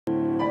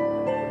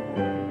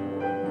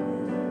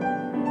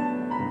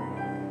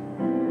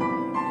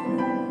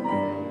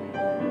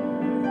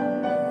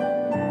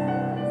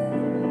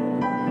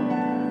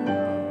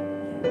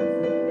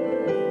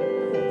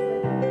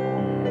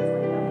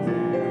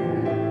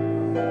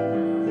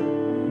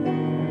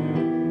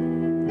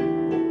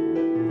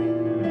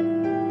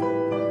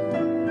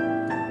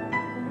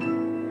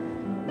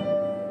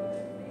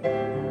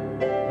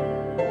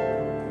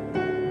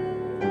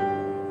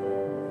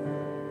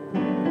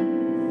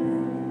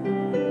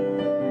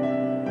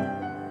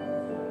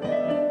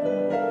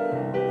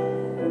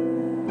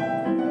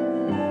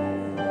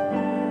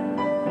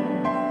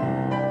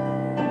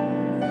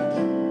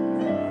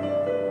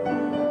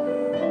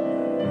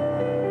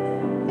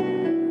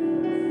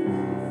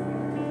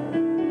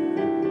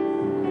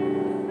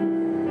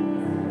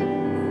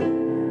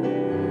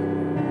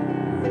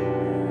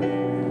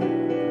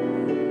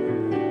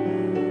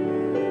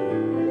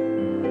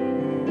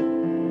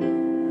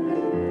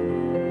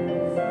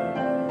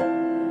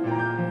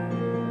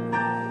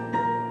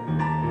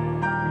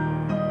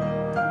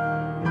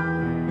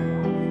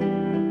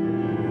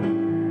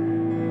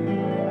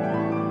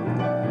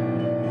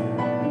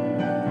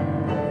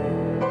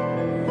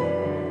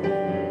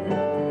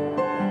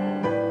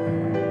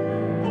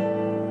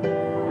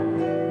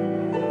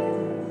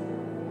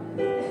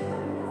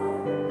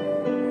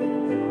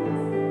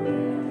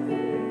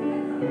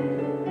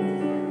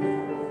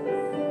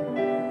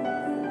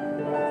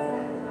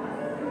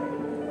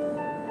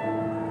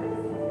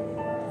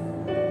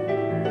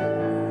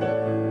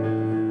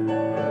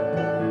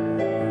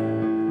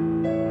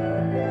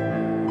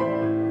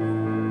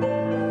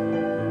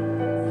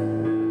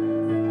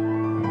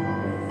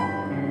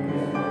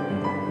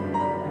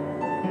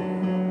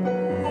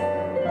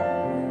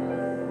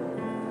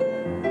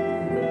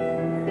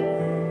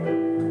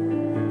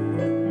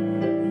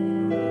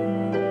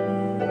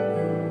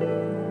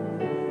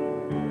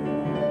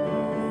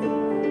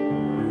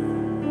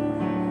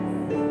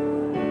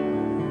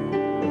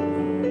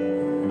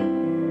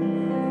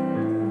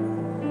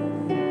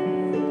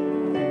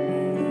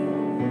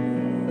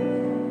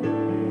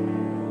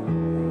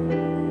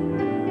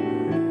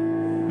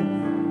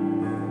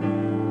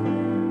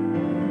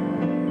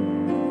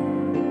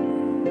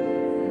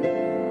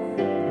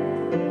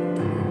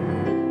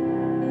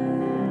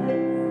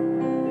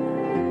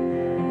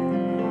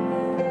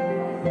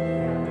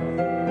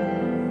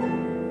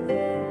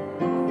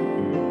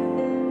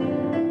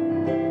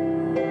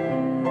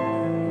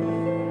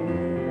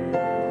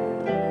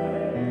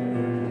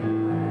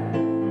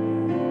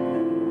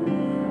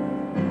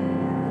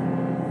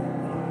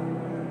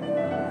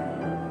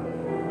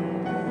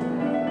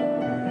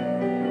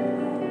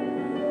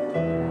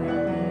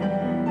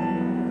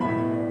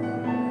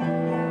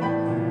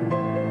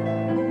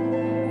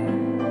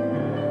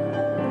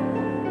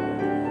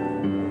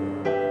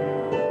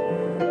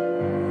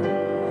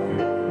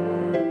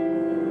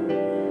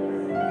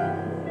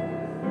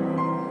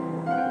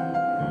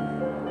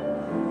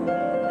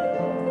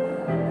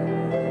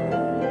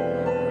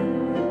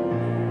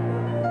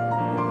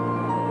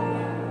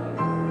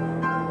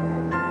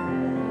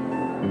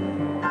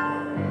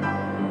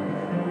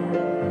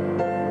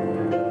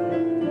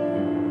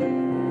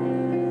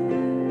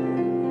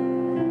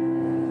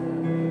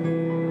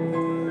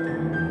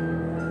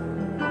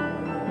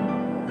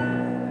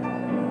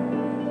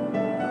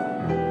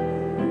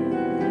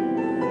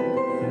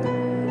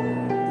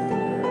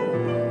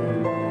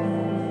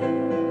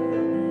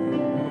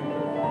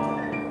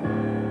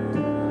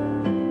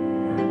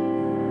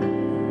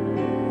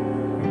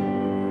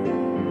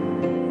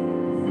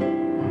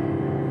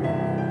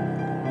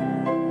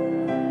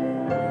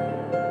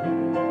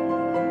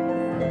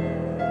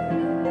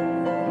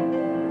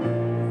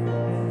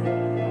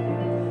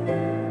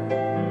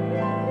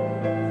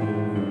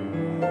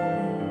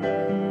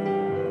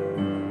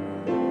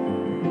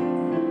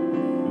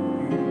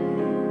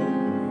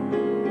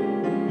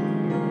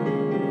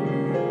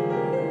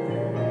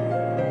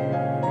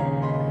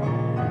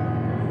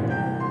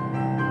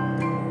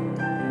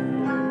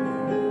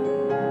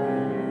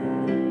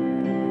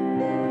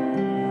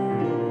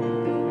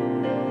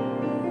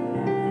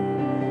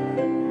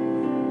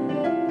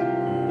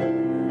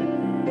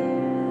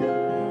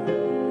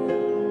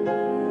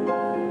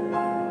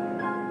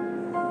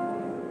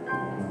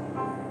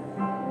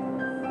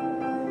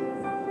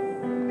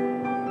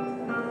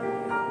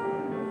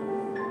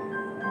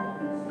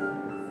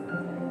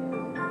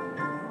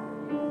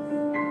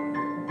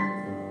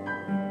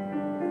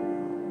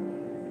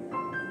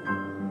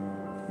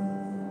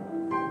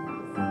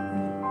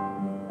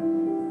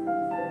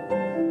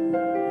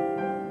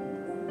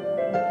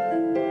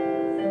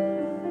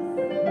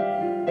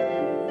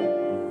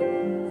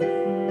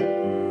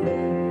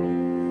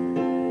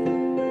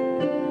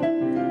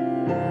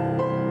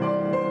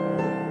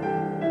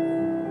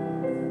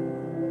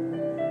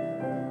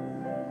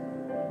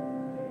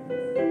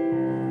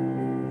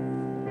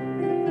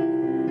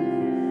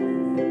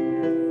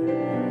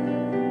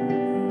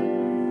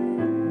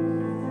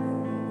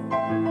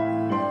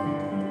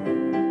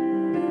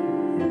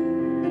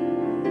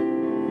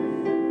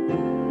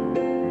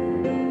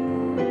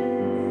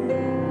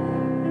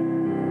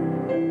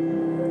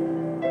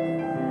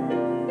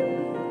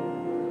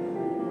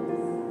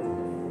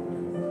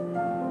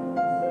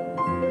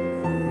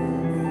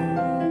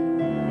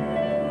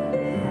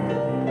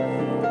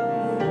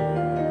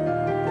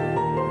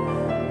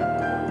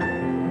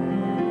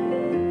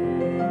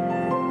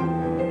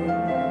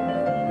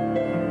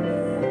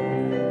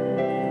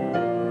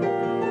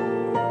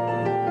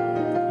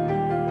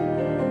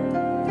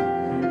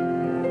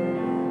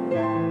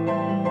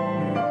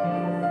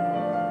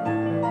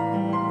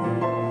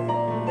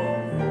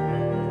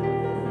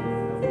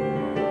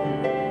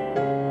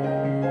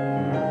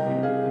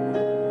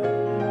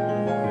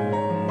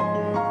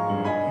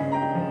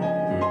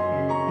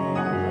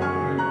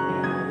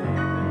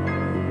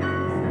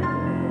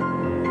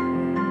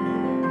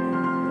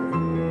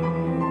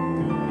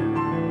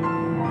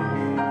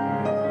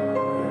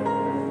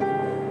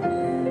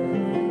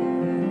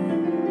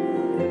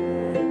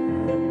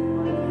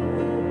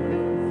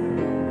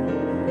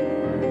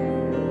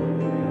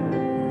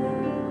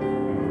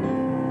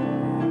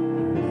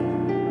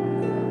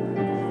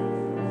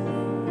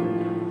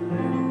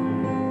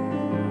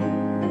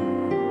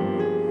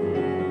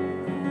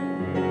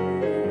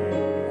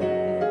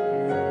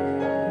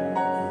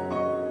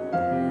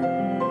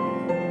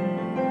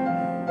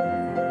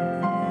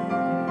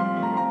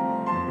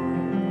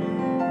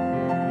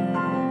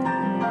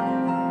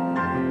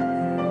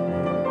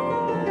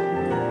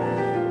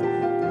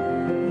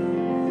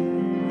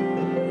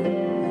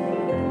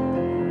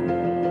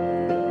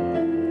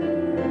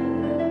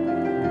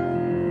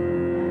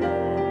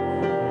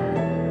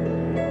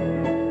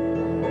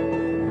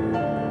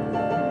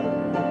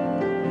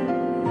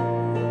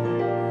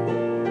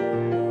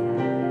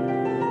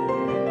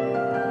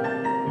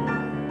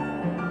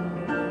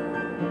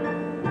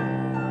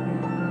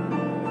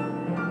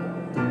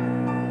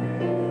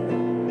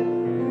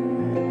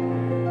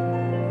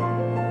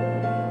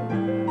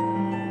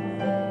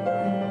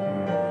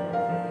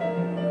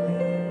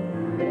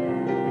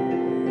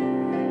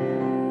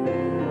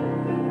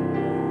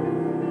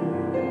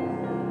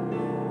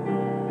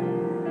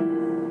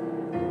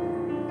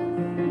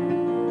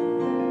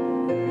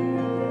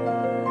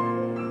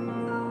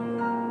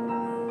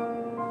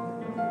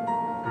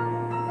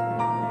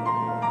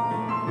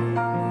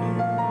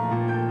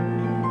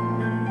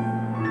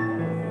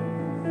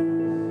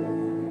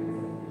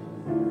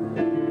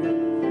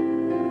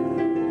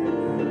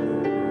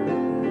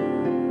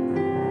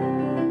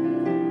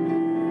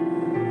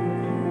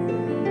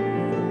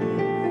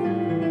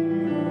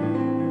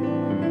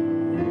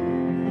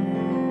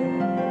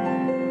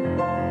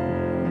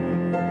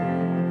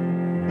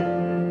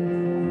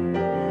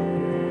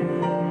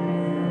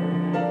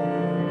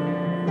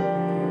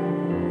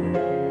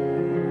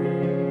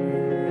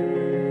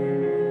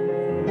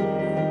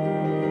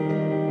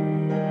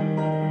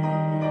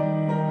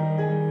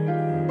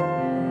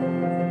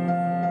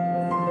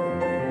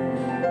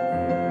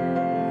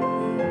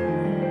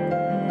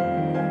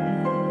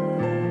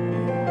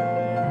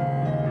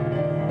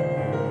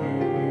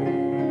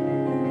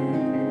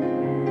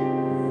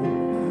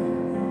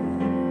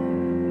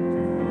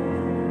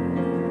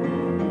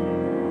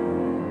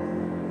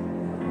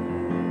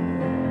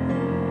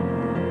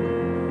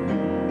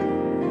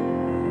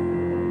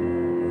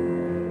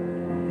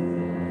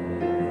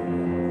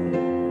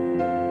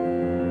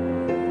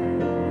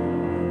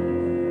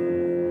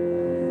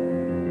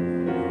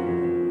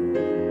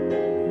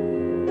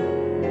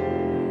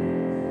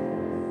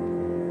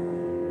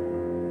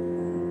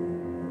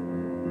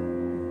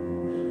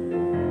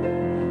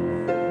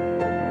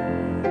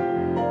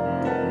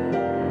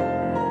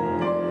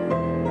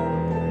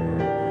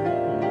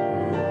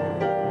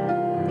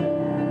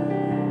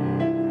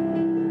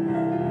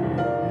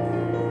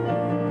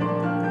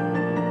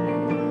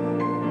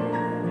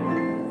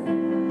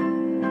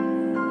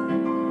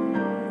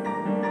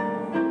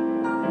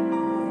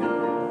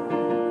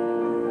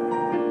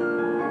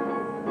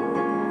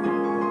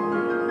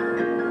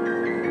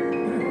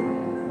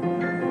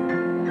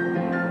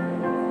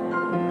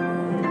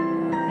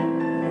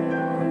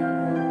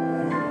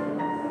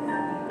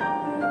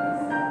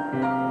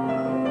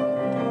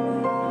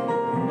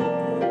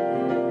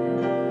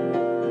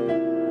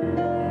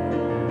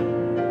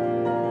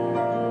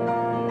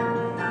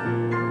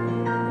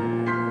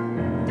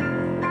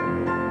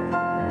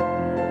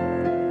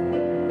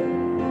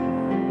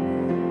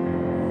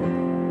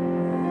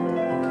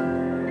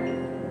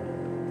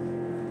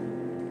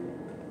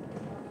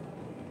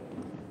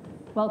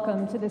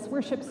Welcome to this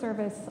worship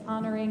service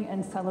honoring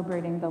and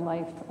celebrating the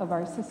life of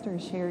our sister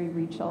Shari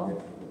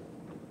Rietschel.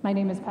 My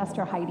name is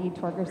Pastor Heidi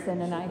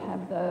Torgerson, and I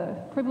have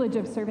the privilege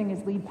of serving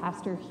as lead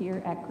pastor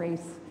here at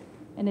Grace.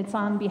 And it's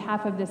on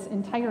behalf of this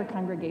entire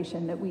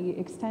congregation that we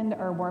extend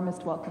our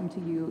warmest welcome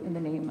to you in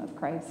the name of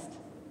Christ.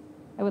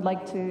 I would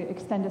like to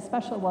extend a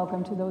special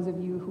welcome to those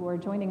of you who are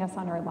joining us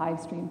on our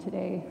live stream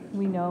today.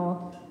 We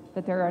know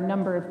that there are a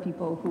number of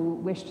people who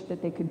wished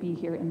that they could be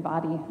here in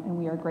body, and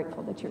we are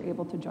grateful that you're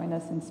able to join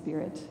us in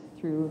spirit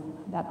through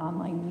that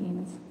online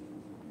means.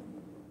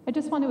 I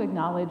just want to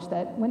acknowledge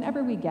that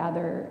whenever we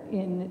gather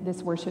in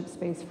this worship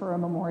space for a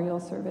memorial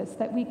service,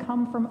 that we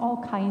come from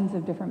all kinds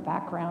of different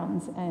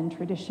backgrounds and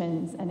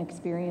traditions and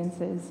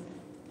experiences.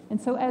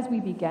 And so as we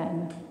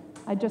begin,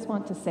 I just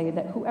want to say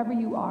that whoever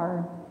you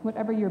are,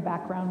 whatever your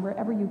background,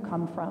 wherever you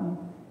come from,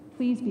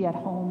 please be at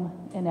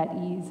home and at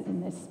ease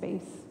in this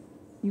space.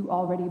 You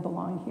already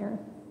belong here.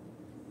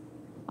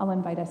 I'll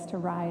invite us to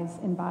rise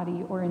in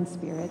body or in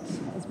spirit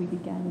as we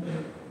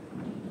begin.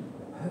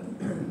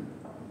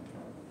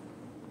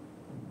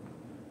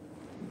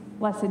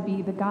 Blessed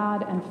be the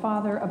God and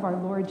Father of our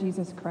Lord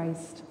Jesus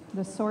Christ,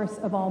 the source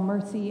of all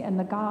mercy and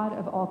the God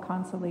of all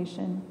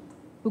consolation,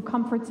 who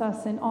comforts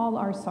us in all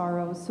our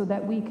sorrows so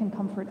that we can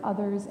comfort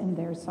others in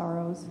their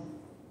sorrows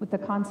with the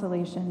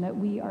consolation that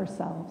we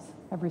ourselves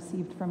have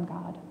received from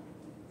God.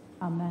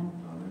 Amen.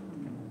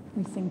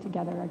 We sing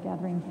together our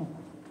gathering hymn.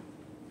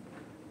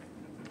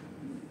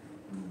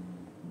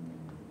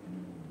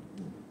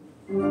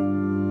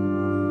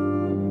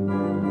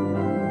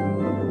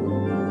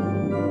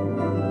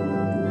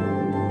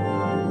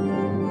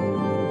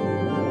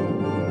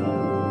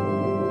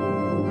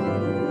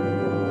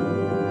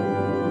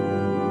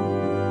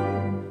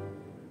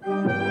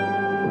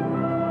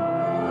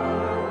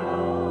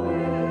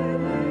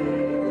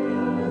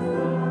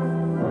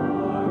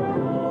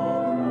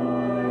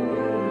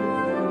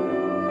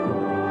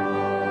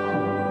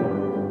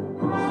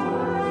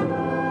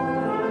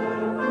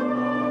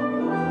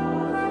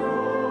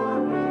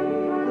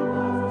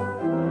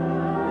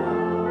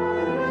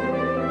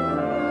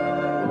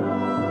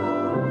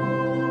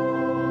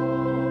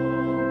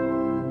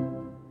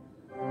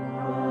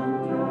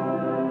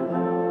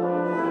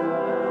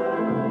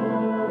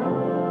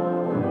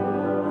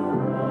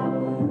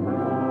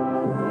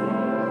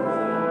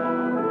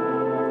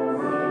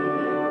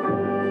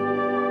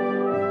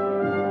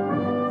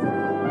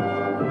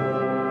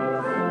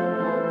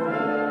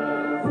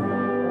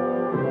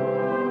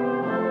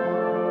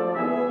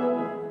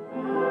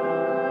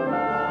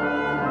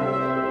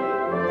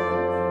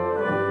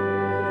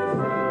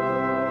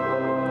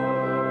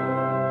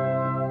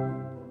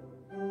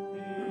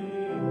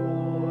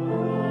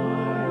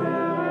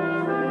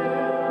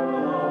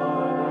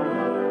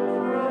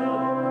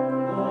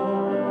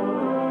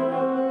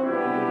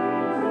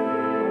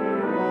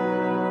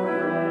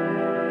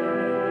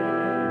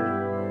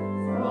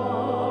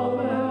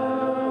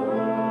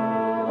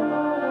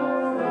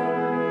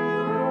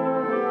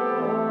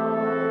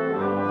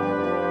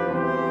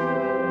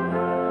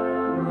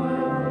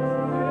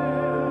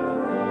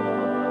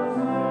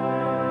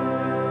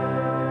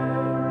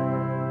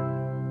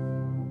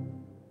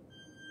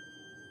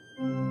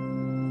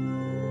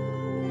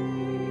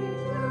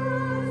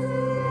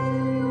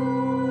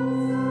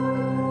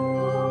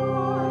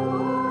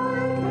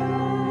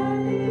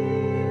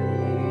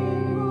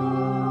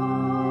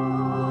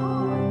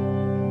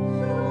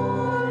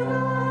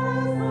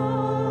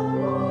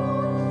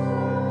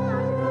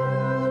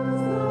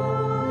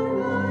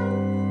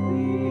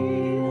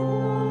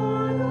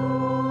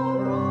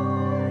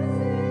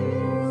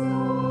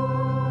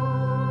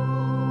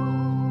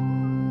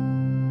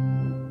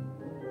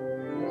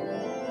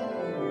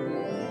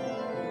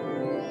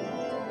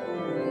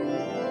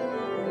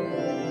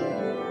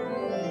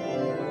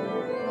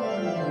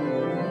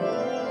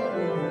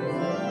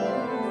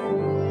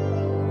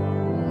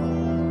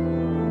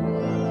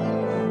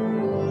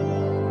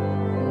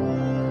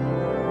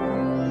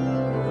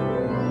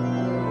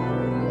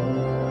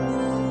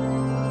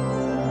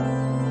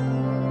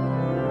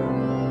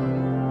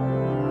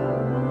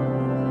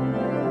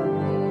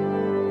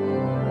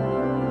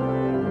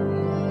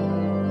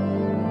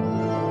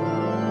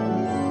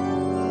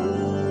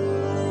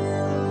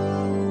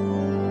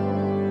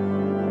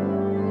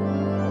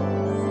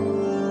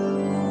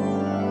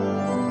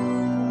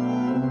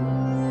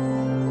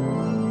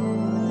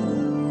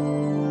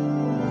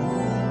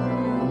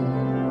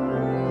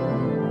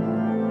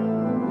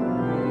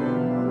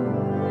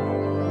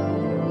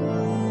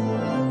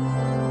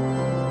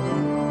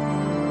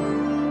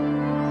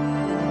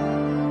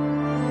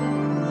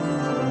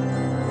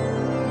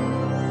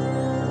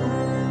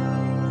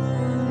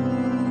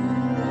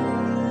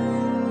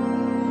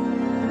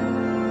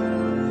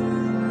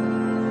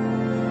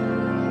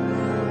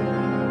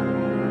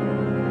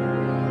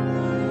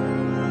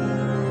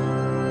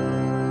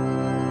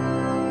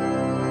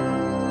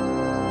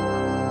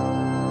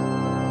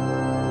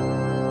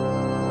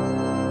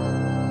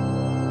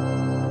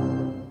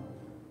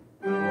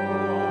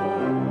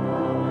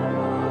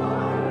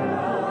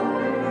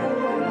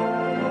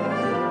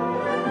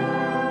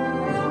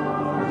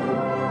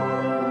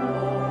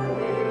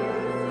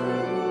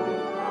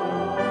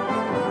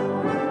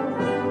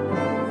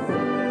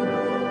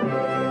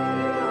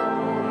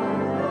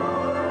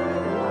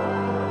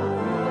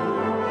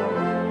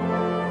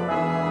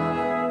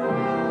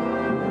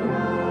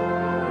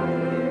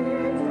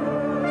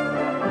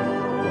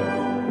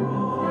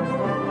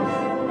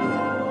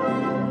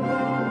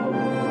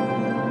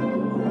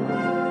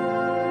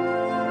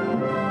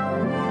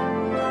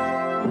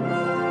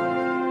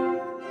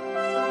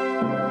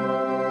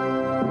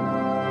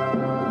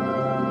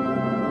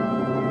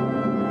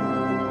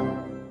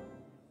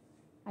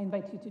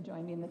 invite you to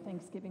join me in the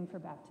thanksgiving for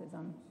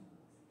baptism.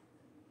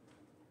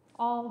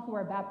 All who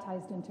are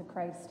baptized into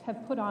Christ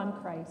have put on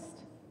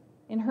Christ.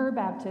 In her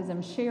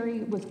baptism,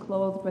 Shari was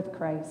clothed with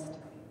Christ.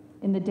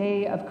 In the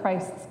day of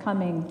Christ's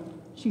coming,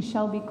 she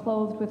shall be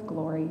clothed with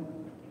glory.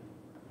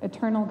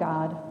 Eternal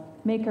God,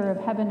 maker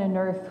of heaven and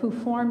earth, who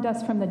formed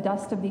us from the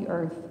dust of the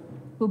earth,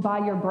 who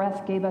by your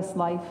breath gave us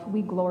life,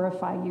 we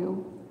glorify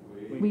you.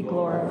 We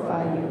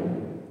glorify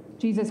you.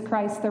 Jesus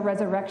Christ, the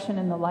resurrection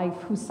and the life,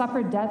 who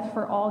suffered death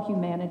for all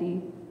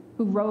humanity,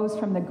 who rose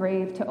from the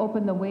grave to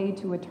open the way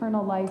to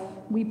eternal life,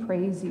 we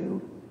praise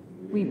you.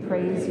 We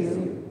praise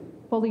you.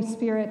 Holy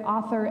Spirit,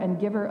 author and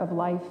giver of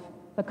life,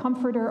 the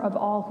comforter of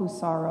all who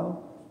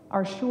sorrow,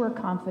 our sure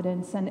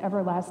confidence and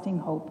everlasting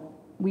hope,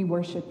 we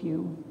worship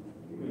you.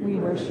 We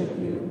worship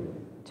you.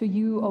 To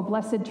you, O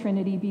blessed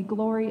Trinity, be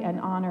glory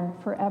and honor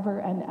forever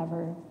and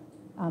ever.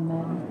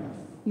 Amen.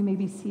 You may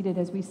be seated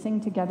as we sing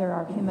together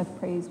our hymn of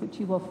praise, which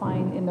you will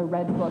find in the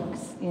red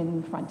books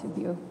in front of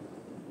you.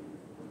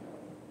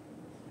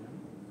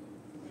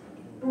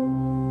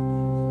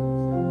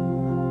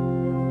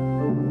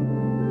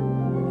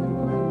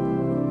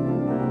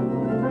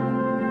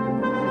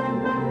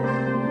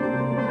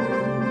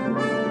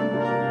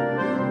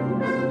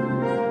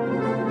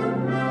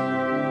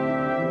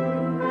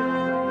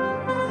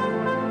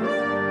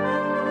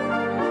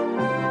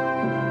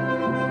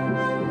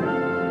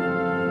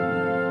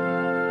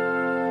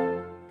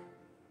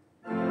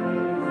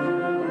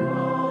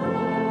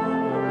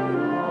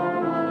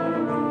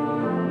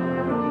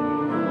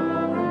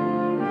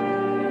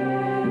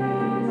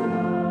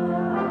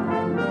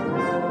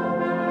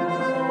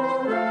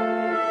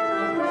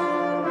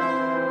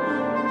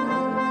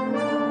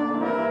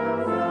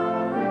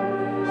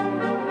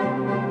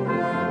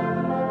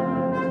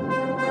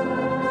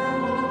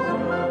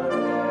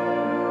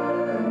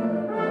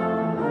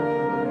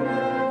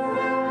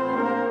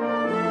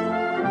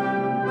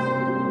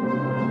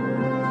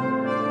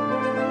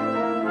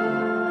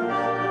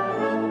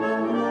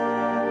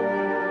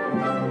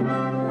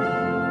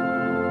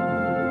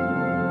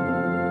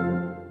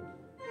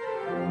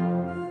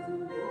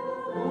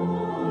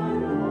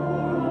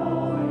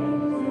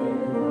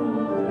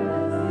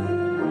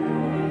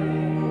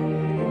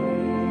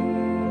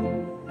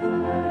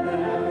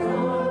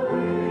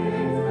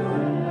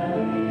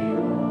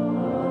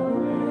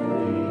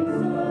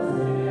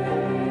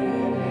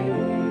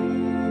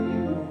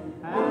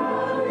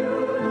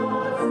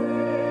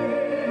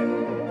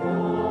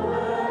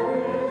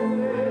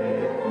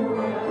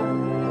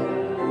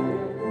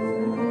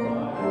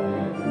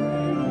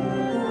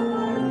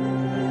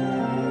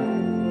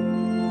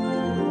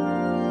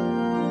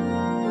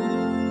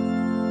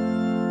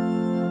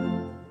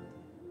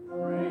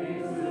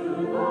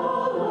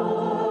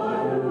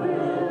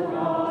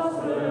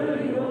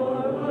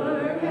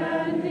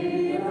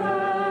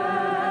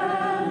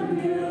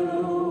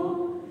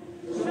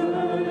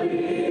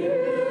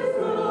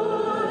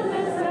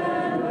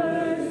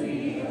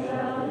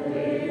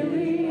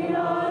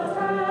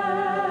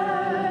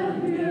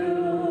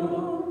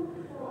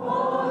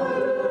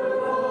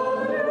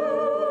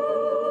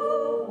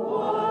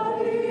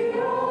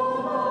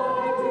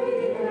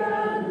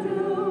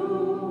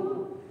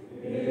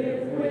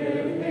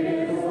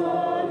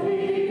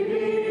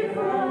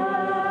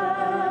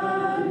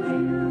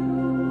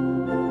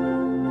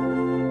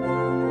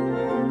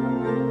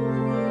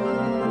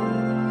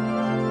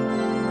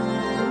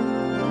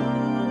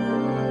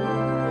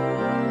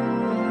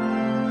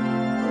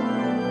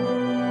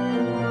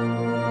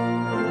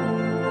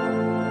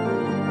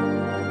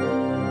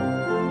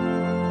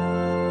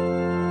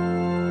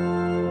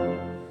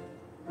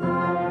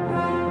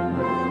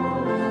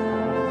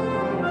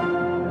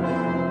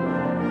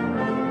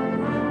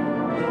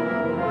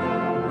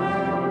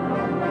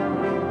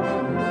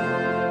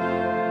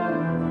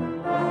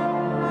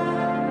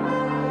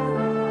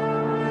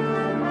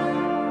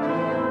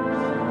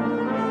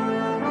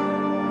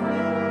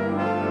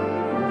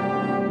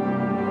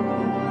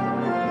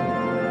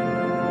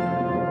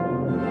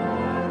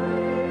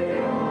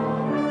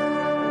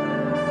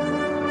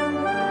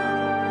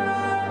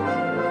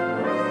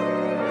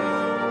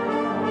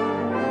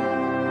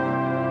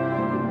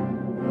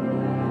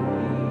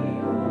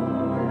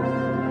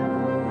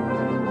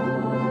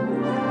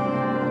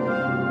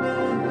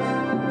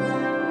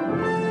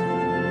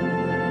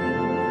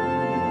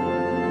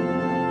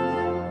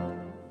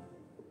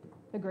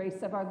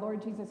 Grace of our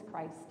Lord Jesus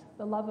Christ,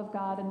 the love of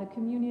God, and the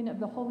communion of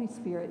the Holy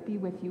Spirit be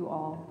with you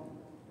all.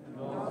 And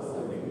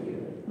also with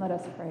you. Let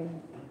us pray.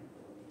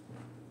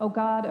 O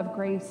God of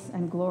grace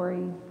and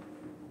glory,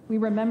 we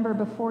remember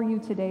before you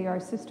today our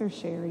sister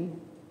Shari.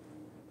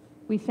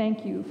 We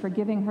thank you for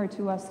giving her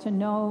to us to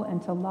know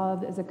and to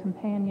love as a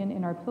companion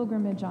in our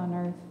pilgrimage on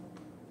earth.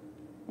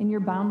 In your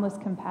boundless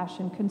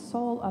compassion,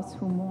 console us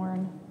who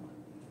mourn.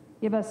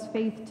 Give us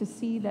faith to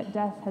see that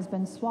death has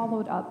been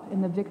swallowed up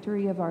in the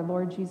victory of our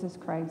Lord Jesus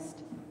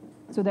Christ,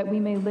 so that we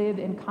may live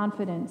in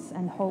confidence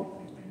and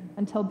hope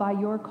until by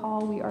your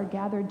call we are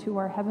gathered to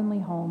our heavenly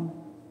home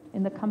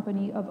in the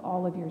company of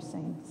all of your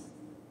saints.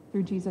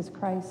 through Jesus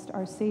Christ,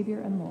 our Savior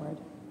and Lord.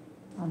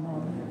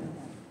 Amen.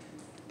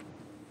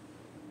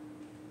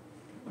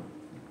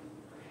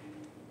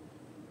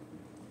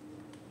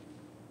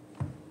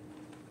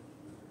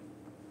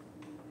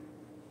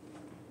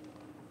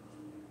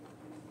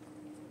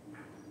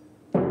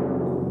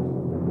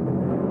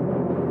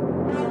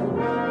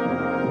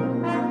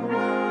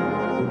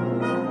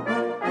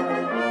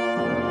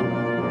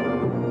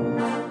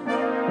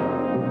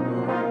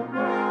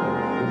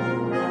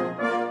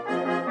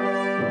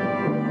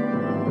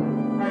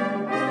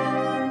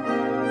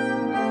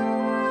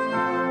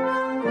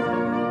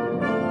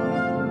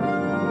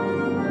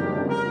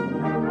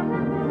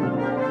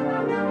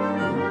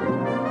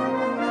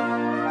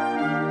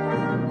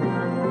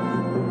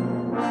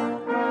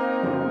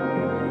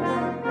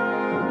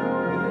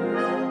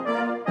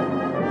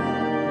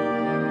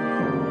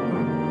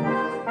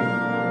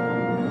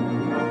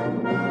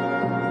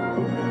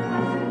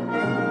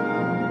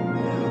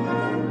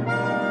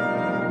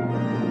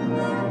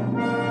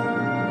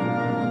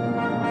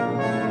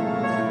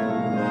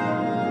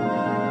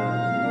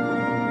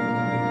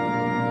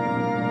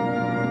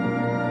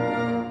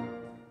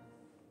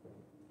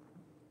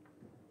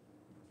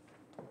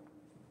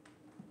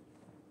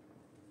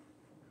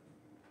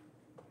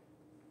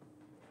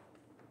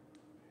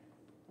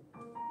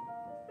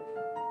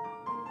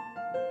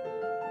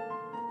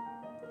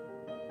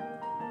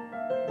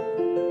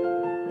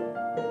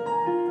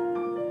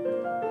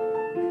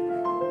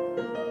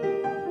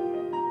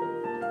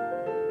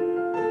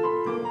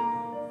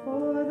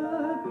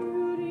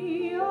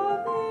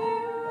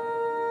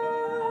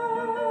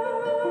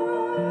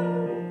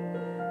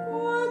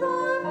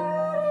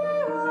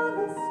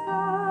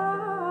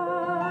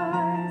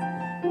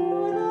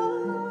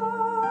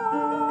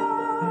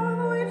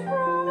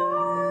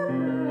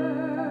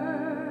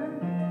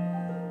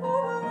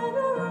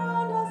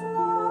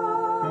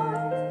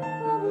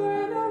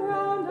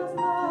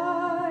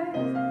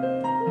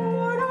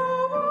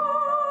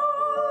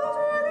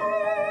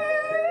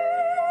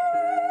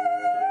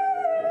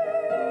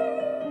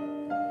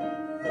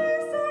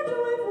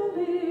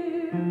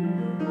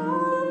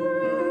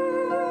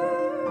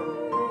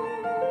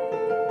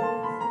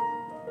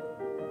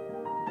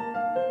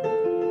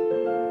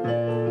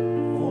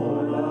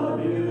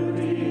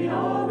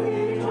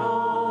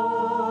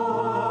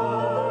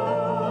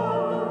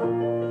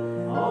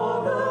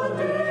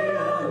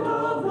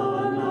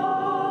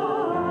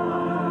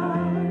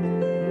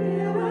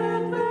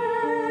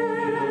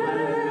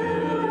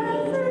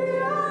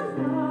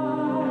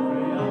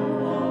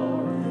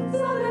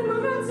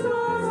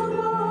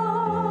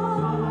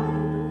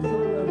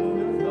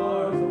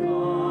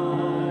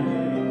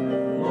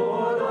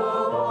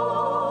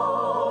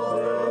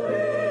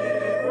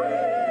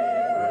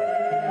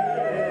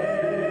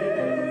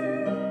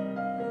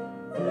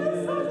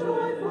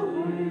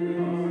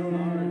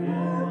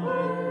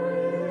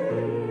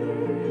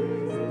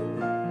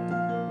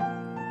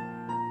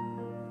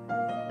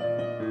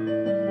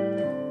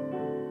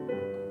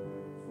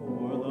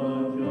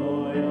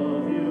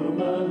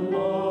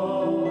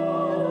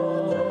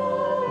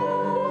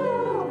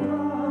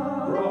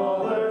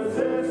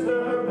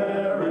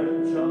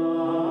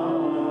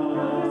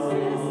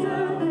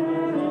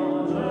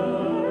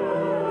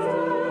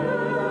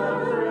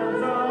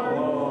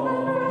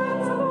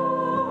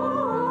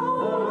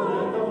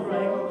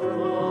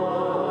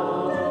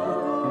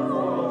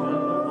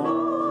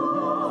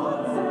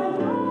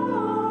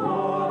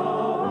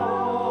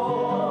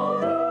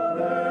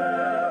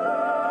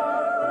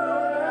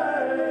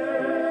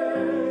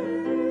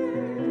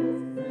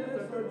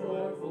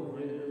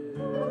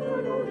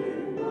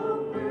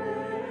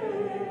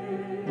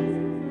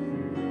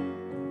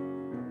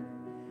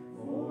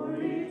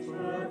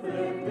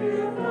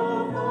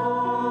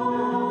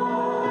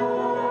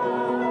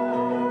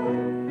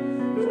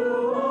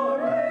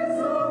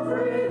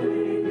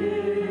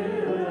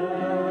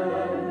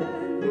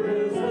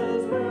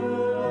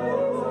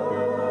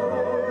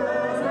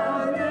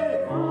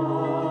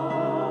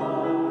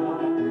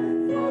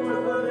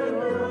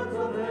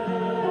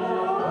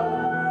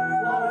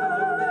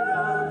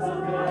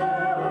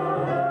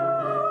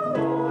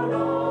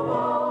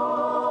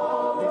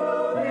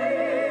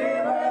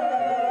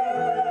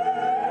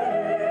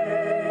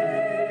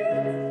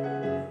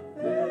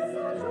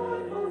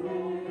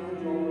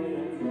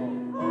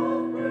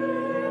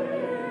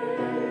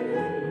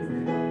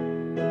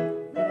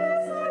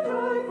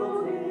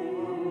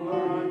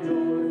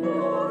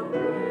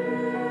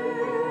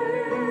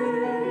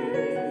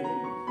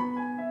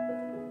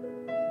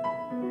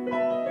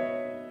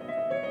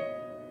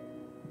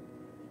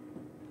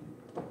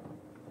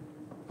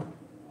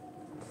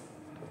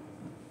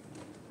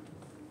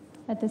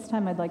 At this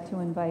time, I'd like to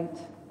invite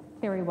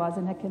Carrie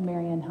Wazenek and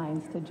Marianne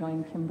Hines to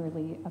join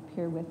Kimberly up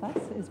here with us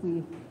as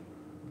we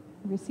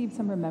receive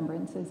some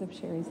remembrances of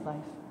Shari's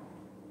life.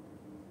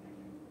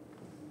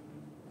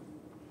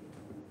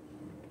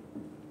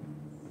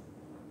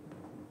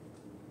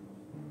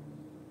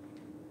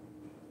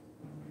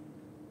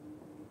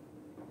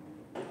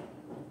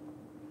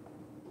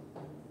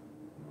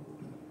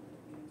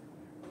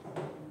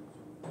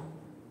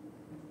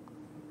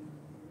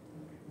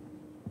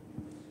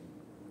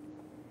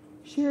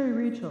 Shari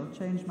Rietschel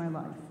changed my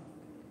life.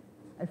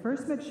 I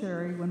first met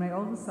Shari when my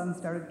oldest son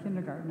started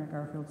kindergarten at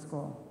Garfield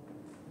School.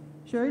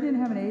 Shari didn't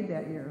have an aide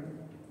that year,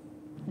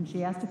 and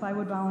she asked if I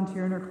would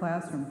volunteer in her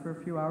classroom for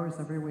a few hours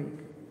every week.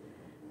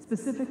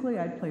 Specifically,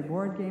 I'd play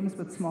board games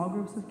with small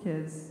groups of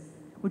kids,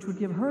 which would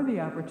give her the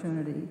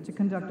opportunity to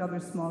conduct other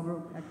small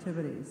group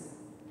activities.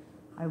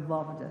 I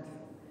loved it.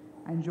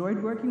 I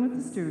enjoyed working with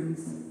the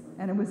students,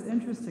 and it was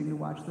interesting to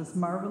watch this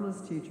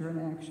marvelous teacher in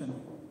action.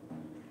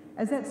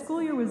 As that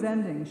school year was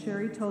ending,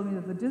 Shari told me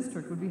that the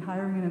district would be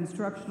hiring an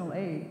instructional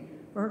aide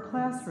for her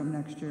classroom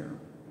next year.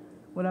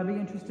 Would I be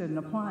interested in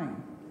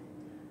applying?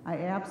 I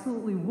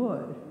absolutely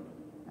would,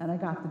 and I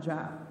got the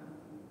job.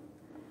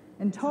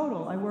 In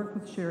total, I worked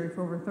with Shari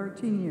for over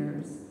 13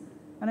 years,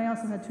 and I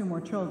also had 2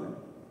 more children.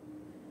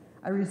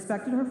 I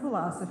respected her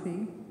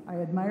philosophy, I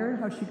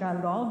admired how she got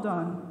it all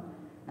done,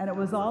 and it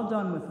was all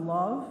done with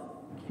love,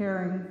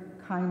 caring,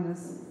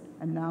 kindness,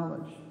 and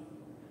knowledge.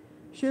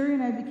 Shari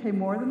and I became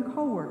more than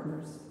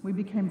co-workers, we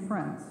became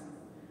friends.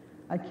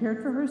 I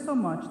cared for her so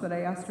much that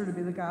I asked her to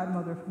be the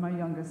godmother for my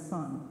youngest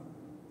son.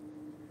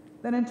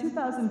 Then in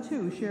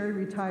 2002, Shari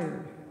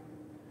retired.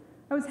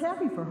 I was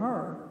happy for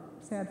her,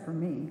 sad for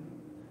me.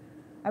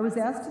 I was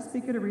asked to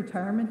speak at a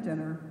retirement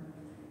dinner,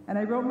 and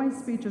I wrote my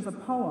speech as a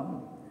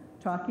poem,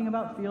 talking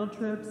about field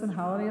trips and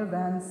holiday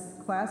events,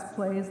 class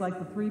plays like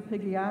the Three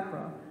Piggy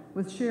Opera,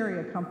 with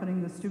Shari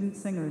accompanying the student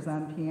singers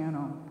on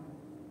piano.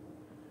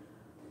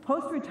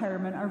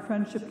 Post-retirement, our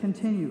friendship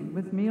continued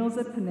with meals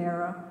at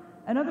Panera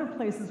and other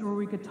places where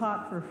we could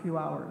talk for a few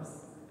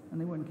hours,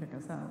 and they wouldn't kick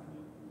us out.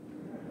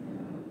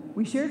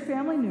 We shared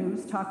family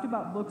news, talked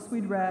about books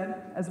we'd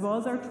read, as well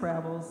as our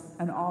travels,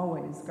 and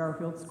always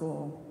Garfield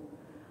School.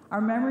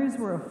 Our memories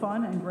were of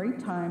fun and great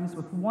times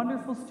with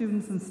wonderful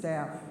students and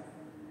staff.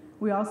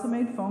 We also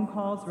made phone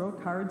calls,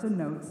 wrote cards and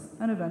notes,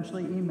 and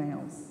eventually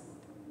emails.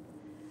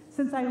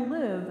 Since I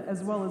live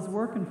as well as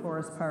work in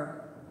Forest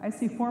Park, I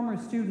see former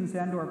students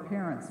and/or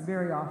parents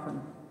very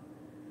often.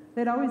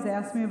 They'd always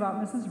ask me about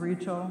Mrs.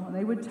 Rietschel, and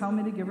they would tell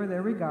me to give her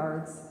their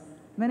regards.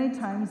 Many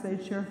times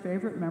they'd share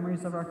favorite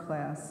memories of our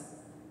class.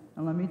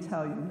 And let me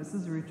tell you,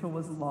 Mrs. Rietschel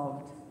was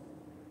loved.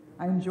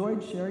 I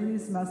enjoyed sharing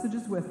these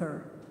messages with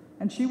her,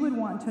 and she would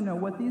want to know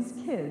what these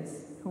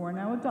kids, who are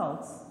now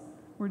adults,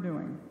 were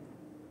doing.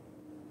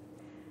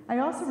 I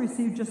also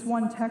received just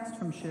one text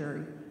from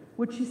Shari,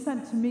 which she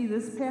sent to me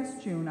this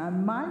past June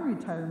on my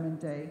retirement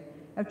day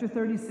after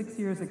 36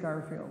 years at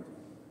Garfield.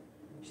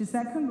 She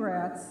sent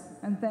congrats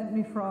and thanked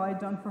me for all I'd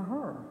done for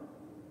her.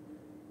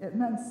 It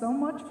meant so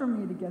much for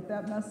me to get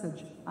that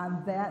message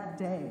on that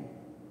day.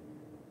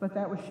 But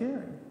that was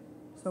Shari,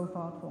 so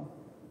thoughtful.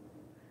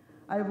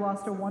 I have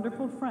lost a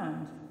wonderful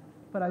friend,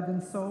 but I've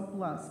been so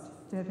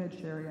blessed to have had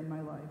Shari in my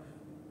life.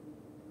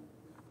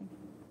 Thank you.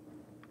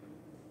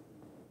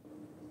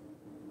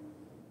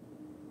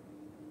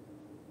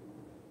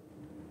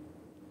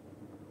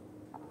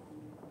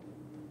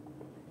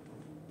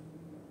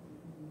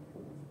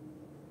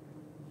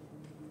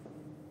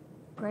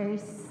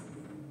 Grace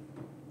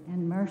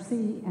and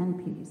mercy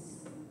and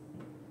peace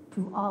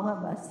to all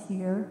of us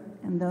here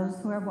and those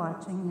who are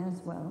watching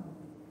as well,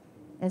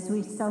 as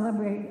we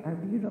celebrate our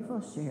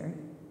beautiful Shari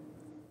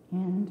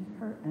and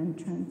her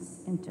entrance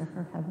into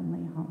her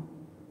heavenly home.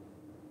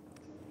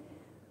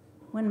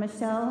 When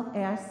Michelle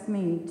asked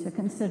me to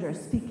consider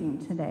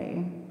speaking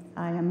today,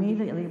 I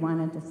immediately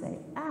wanted to say,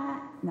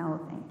 no,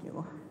 thank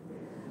you.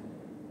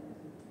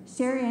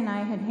 Shari and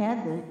I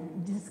had the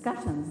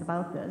discussions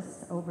about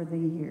this over the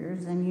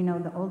years, and you know,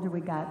 the older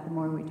we got, the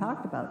more we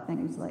talked about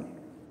things like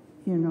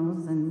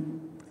funerals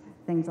and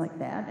things like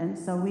that. And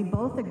so we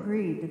both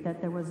agreed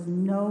that there was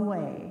no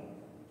way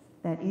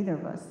that either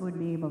of us would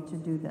be able to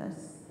do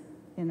this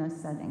in a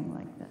setting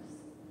like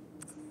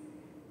this.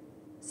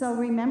 So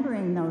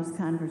remembering those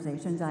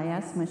conversations, I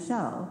asked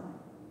Michelle,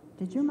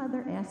 did your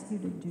mother ask you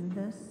to do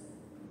this?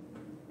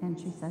 And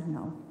she said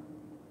no.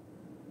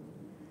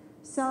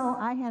 So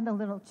I had a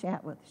little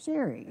chat with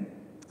Shari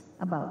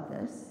about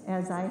this,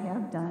 as I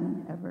have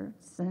done ever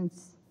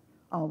since,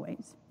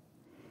 always.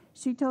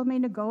 She told me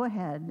to go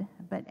ahead,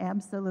 but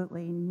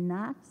absolutely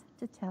not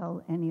to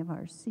tell any of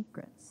our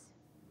secrets.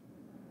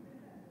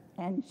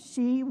 And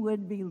she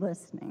would be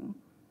listening.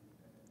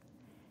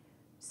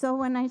 So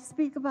when I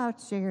speak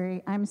about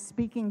Shari, I'm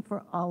speaking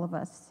for all of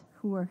us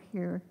who are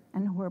here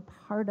and who are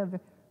part of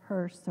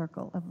her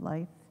circle of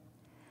life.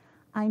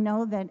 I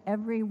know that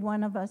every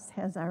one of us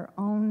has our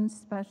own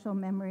special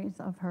memories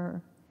of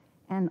her,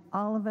 and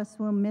all of us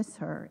will miss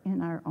her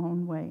in our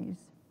own ways.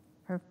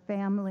 Her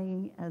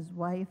family as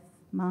wife,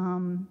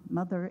 mom,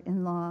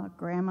 mother-in-law,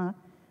 grandma,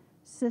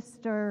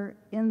 sister,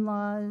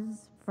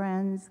 in-laws,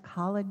 friends,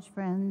 college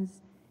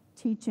friends,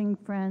 teaching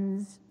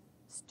friends,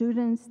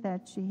 students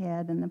that she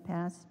had in the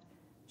past,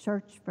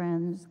 church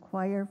friends,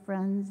 choir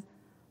friends,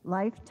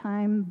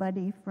 lifetime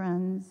buddy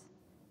friends,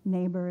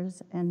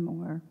 neighbors, and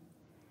more.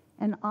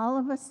 And all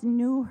of us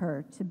knew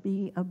her to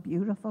be a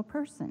beautiful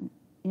person,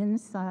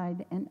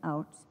 inside and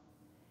out,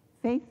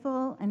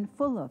 faithful and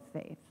full of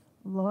faith,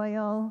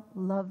 loyal,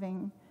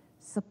 loving,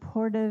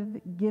 supportive,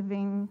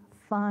 giving,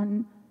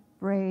 fun,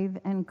 brave,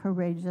 and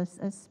courageous,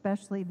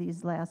 especially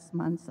these last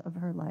months of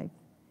her life.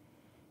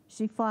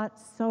 She fought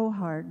so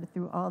hard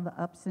through all the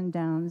ups and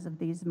downs of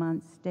these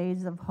months,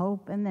 days of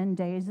hope and then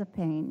days of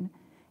pain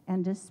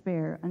and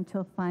despair,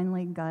 until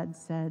finally God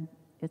said,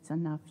 "It's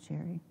enough,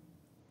 Shari."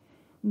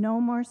 No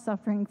more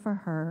suffering for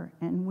her,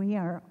 and we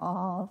are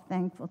all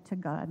thankful to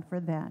God for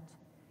that.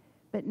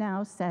 But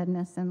now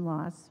sadness and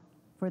loss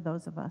for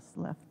those of us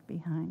left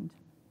behind.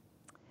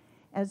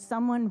 As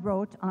someone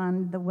wrote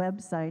on the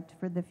website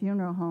for the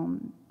funeral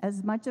home,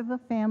 as much of a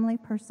family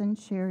person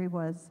Shari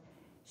was,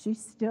 she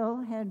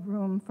still had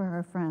room for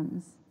her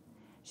friends.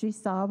 She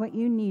saw what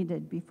you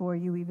needed before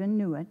you even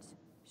knew it.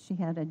 She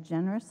had a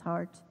generous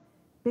heart,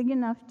 big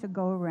enough to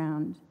go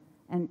around,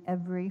 and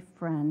every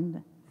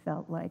friend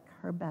felt like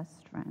her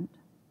best friend.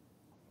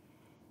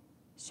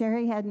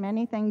 Shari had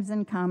many things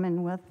in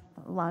common with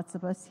lots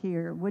of us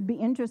here. Would be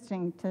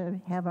interesting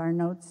to have our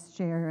notes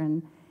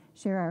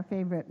share our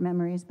favorite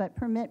memories, but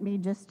permit me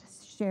just to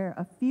share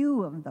a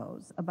few of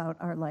those about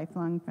our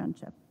lifelong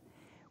friendship.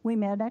 We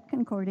met at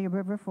Concordia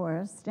River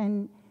Forest,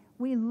 and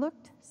we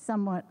looked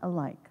somewhat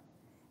alike.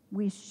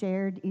 We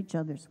shared each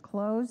other's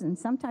clothes, and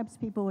sometimes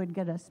people would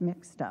get us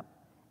mixed up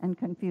and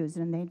confused,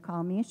 and they'd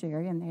call me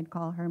Shari, and they'd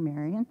call her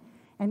Marion.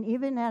 And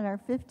even at our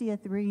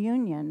 50th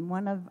reunion,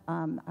 one of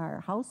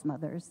our house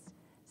mothers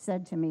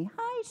said to me,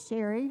 "Hi,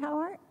 Shari, how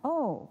are you?"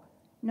 "Oh,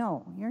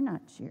 no, you're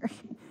not Shari,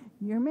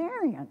 you're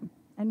Marion."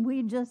 And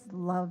we just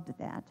loved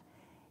that.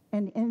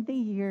 And in the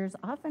years,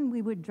 often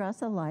we would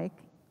dress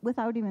alike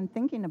without even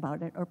thinking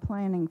about it or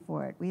planning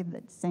for it. We have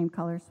the same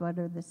color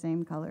sweater, the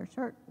same color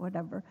shirt,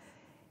 whatever.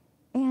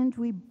 And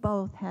we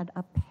both had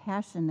a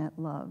passionate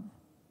love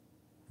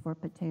for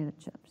potato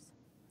chips.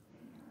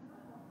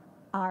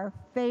 Our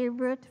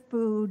favorite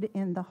food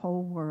in the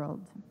whole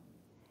world.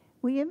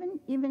 We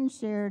even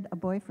shared a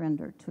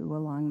boyfriend or two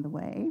along the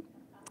way.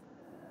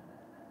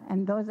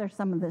 And those are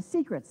some of the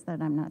secrets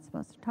that I'm not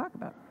supposed to talk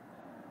about.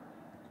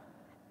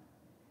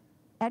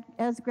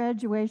 As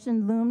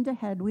graduation loomed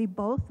ahead, we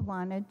both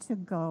wanted to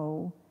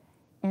go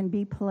and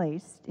be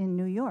placed in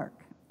New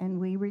York, and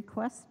we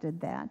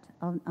requested that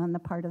on the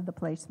part of the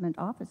placement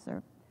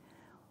officer.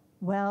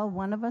 Well,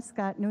 one of us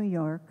got New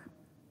York,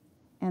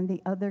 and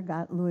the other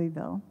got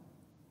Louisville,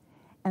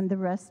 and the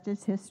rest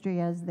is history,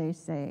 as they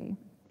say.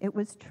 It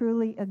was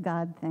truly a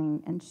God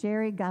thing, and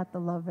Shari got the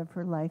love of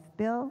her life,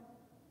 Bill,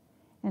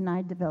 and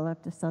I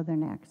developed a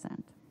Southern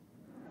accent.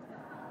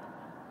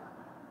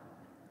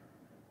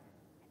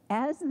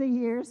 As the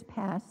years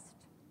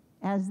passed,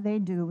 as they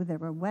do, there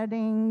were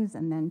weddings,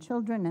 and then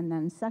children, and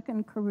then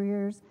second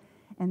careers,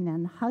 and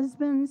then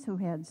husbands who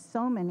had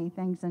so many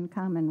things in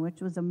common,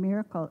 which was a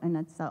miracle in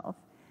itself.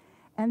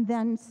 And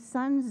then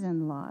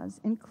sons-in-laws,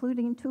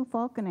 including two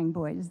Falconing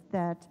boys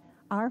that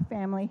our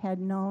family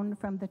had known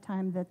from the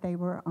time that they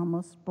were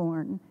almost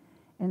born,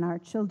 and our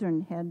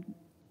children had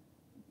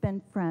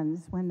been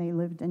friends when they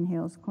lived in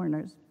Hales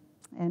Corners,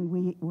 and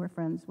we were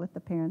friends with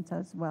the parents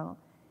as well.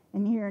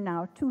 And here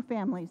now, two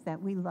families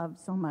that we loved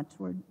so much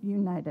were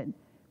united,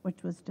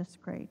 which was just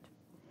great.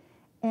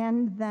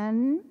 And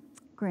then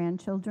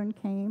grandchildren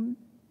came,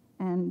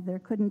 and there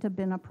couldn't have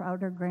been a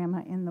prouder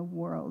grandma in the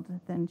world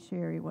than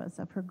Shari was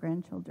of her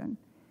grandchildren.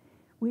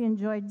 We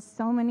enjoyed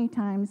so many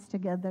times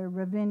together,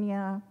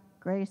 Ravinia,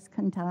 Grace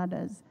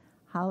cantatas,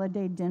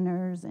 holiday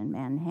dinners and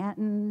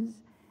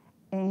Manhattans,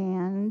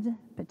 and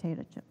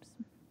potato chips.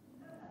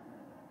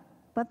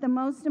 But the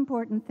most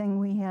important thing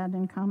we had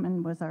in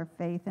common was our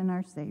faith in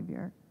our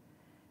Savior.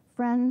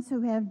 Friends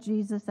who have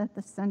Jesus at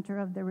the center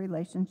of their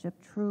relationship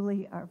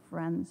truly are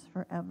friends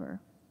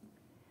forever.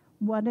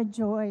 What a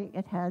joy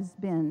it has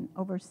been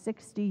over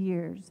 60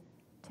 years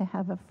to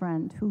have a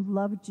friend who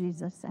loved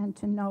Jesus and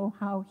to know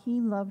how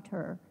he loved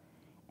her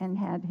and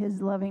had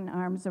his loving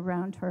arms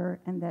around her,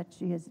 and that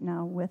she is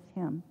now with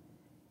him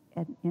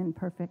in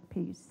perfect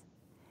peace.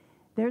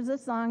 There's a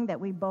song that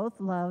we both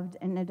loved,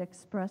 and it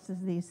expresses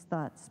these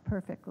thoughts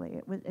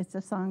perfectly. It's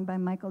a song by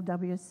Michael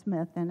W.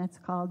 Smith, and it's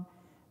called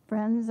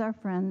 "Friends Are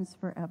Friends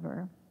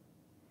Forever."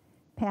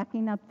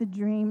 Packing up the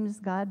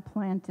dreams God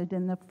planted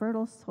in the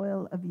fertile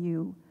soil of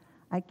you,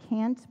 I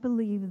can't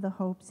believe the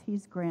hopes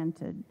he's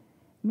granted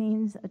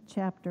means a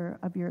chapter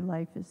of your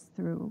life is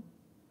through.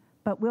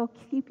 But we'll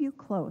keep you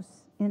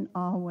close in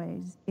all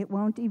ways. It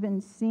won't even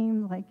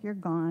seem like you're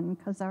gone,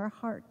 because our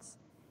hearts,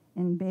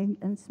 in big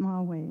and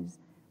small ways,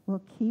 will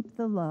keep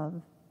the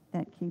love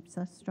that keeps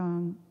us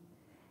strong.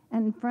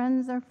 And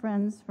friends are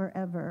friends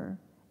forever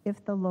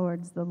if the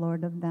Lord's the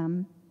Lord of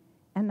them.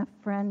 And a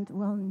friend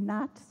will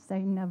not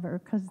say never,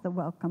 because the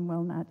welcome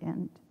will not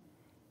end.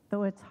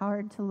 Though it's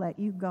hard to let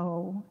you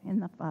go,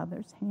 in the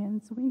Father's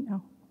hands we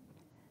know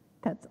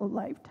that's a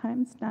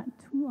lifetime's not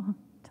too long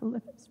to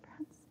live as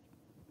friends.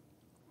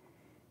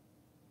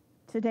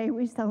 Today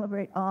we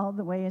celebrate all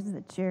the ways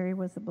that Shari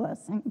was a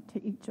blessing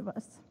to each of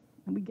us,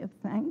 and we give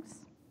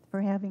thanks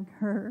for having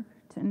her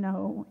to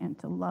know and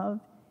to love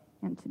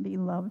and to be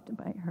loved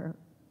by her.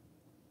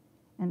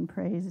 And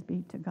praise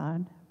be to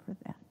God for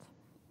that.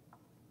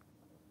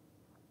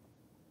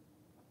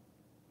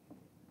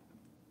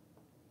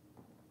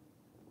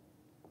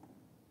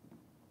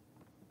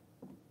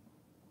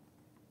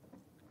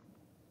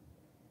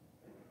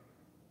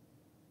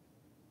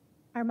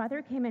 Our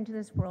mother came into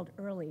this world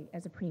early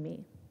as a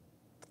preemie,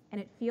 and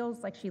it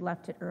feels like she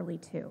left it early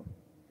too.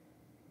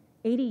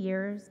 80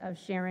 years of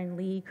Sharon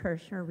Lee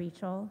Kirshner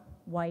Rietschel,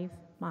 wife,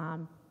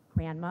 mom,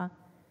 grandma,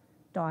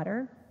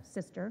 daughter,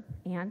 sister,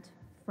 aunt,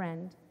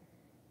 friend,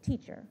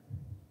 teacher,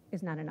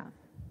 is not enough.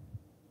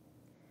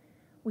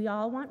 We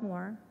all want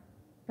more,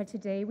 but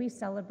today we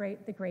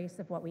celebrate the grace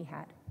of what we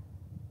had.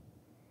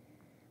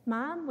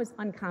 Mom was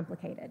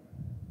uncomplicated.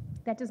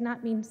 That does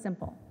not mean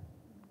simple.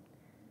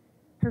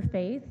 Her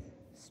faith,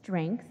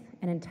 strength,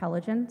 and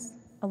intelligence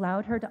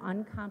allowed her to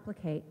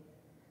uncomplicate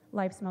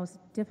life's most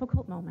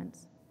difficult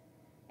moments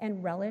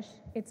and relish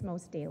its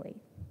most daily.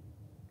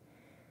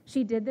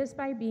 She did this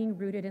by being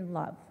rooted in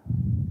love.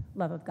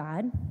 Love of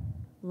God,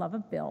 love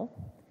of Bill,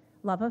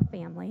 love of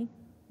family,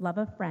 love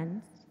of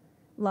friends,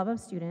 love of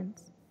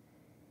students,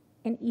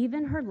 and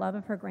even her love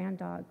of her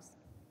granddogs.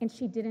 And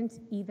she didn't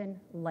even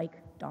like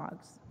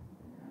dogs.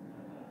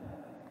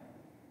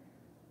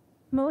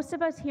 Most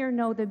of us here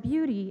know the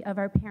beauty of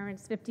our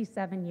parents'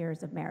 57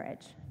 years of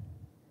marriage.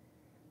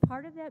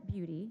 Part of that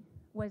beauty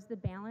was the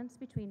balance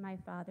between my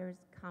father's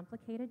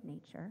complicated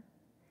nature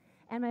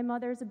and my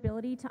mother's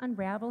ability to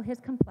unravel his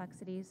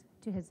complexities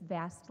to his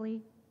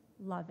vastly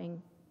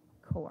loving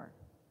core.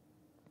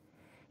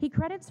 He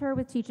credits her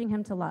with teaching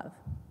him to love.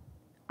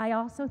 I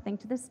also think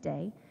to this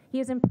day, he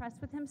is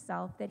impressed with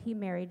himself that he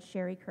married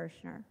Shari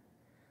Kirshner,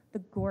 the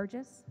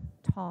gorgeous,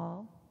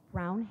 tall,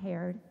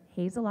 brown-haired,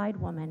 hazel-eyed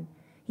woman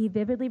he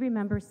vividly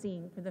remembers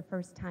seeing for the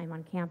first time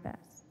on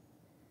campus.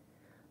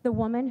 The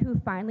woman who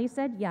finally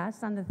said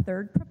yes on the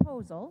third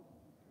proposal,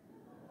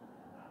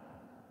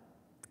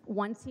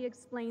 once he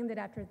explained that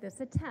after this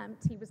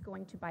attempt, he was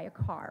going to buy a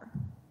car.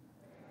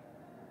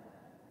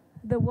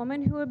 The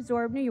woman who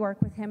absorbed New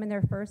York with him in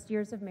their first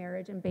years of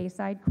marriage in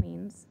Bayside,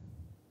 Queens.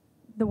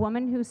 The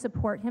woman who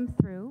supported him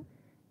through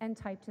and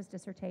typed his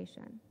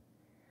dissertation.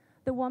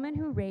 The woman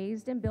who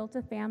raised and built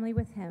a family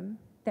with him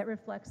that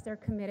reflects their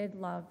committed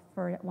love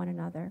for one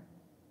another.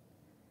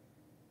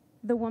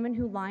 The woman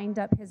who lined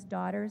up his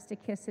daughters to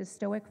kiss his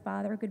stoic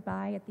father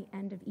goodbye at the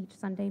end of each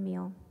Sunday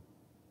meal.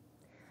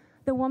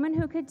 The woman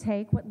who could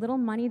take what little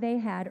money they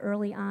had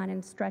early on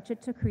and stretch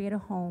it to create a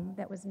home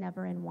that was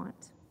never in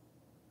want.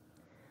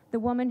 The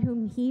woman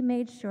whom he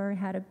made sure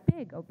had a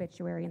big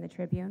obituary in the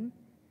Tribune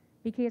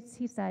because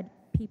he said,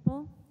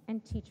 people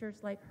and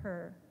teachers like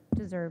her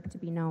deserve to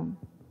be known.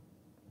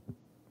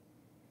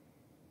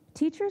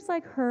 Teachers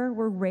like her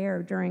were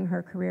rare during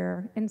her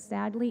career, and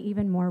sadly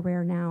even more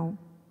rare now.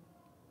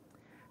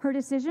 Her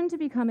decision to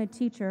become a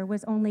teacher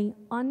was only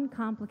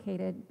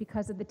uncomplicated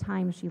because of the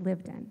time she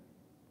lived in.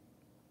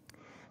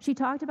 She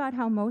talked about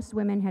how most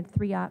women had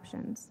 3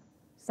 options: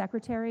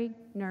 secretary,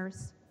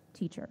 nurse,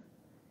 teacher.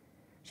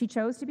 She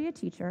chose to be a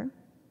teacher,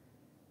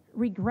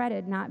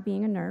 regretted not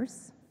being a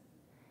nurse,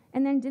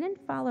 and then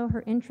didn't follow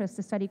her interest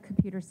to study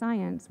computer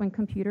science when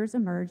computers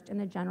emerged in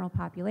the general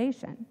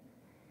population.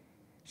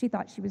 She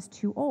thought she was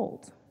too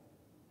old.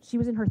 She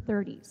was in her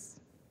 30s.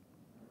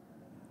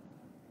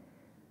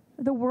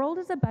 The world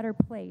is a better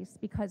place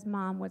because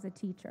Mom was a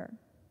teacher.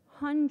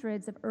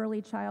 Hundreds of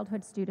early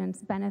childhood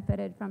students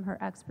benefited from her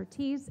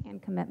expertise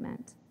and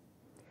commitment.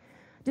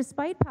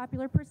 Despite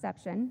popular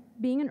perception,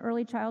 being an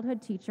early childhood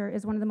teacher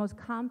is one of the most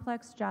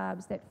complex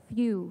jobs that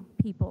few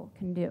people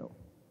can do.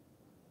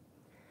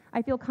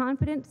 I feel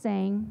confident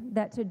saying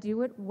that to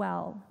do it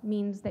well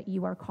means that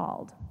you are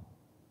called.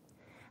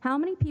 How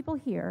many people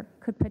here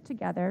could put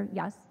together,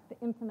 yes, the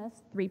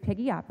infamous 3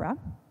 Piggy opera,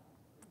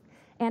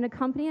 and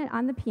accompany it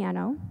on the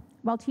piano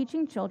while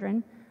teaching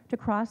children to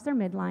cross their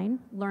midline,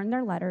 learn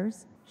their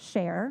letters,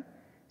 share,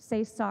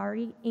 say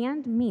sorry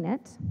and mean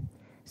it,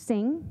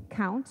 sing,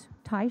 count,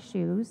 tie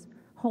shoes,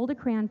 hold a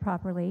crayon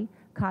properly,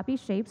 copy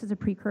shapes as a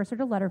precursor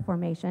to letter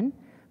formation,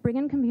 bring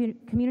in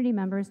community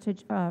members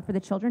for the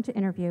children to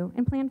interview,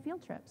 and plan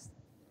field trips?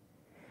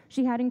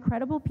 She had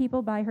incredible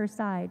people by her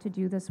side to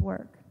do this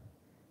work.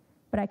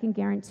 But I can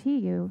guarantee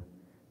you,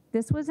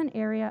 this was an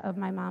area of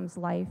my mom's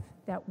life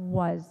that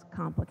was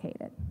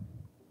complicated.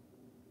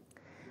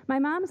 My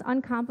mom's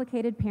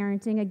uncomplicated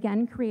parenting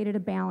again created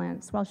a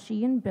balance while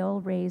she and Bill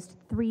raised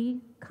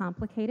 3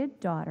 complicated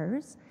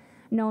daughters,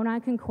 known on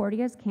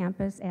Concordia's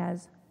campus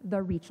as the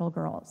Rietschel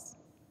girls.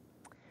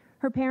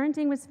 Her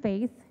parenting was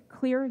faith,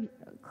 clear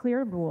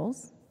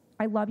rules,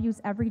 I love yous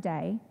every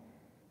day,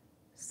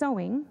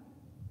 sewing,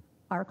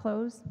 our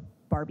clothes,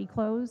 Barbie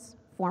clothes,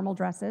 formal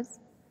dresses,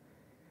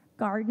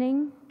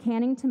 gardening,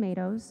 canning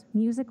tomatoes,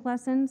 music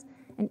lessons,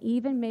 and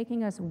even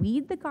making us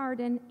weed the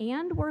garden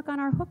and work on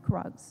our hook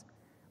rugs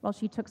while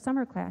she took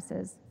summer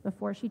classes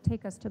before she'd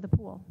take us to the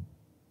pool.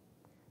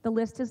 The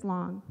list is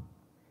long.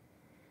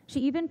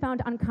 She even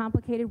found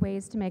uncomplicated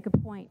ways to make a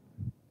point.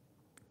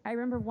 I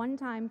remember one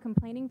time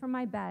complaining from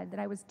my bed that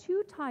I was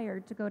too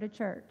tired to go to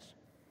church.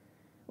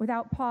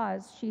 Without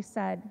pause, she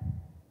said,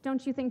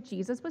 "Don't you think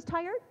Jesus was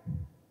tired?"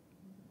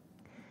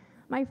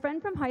 My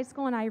friend from high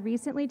school and I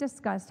recently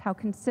discussed how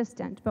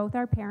consistent both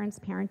our parents'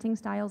 parenting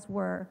styles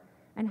were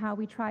and how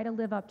we try to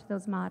live up to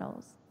those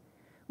models.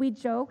 We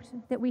joked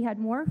that we had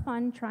more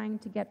fun trying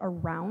to get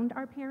around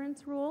our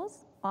parents'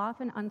 rules,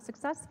 often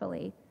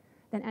unsuccessfully,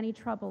 than any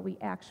trouble we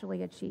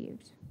actually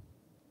achieved.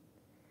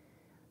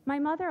 My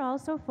mother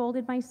also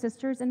folded my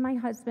sisters and my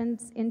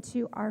husbands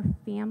into our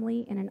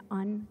family in an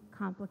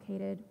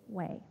uncomplicated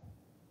way.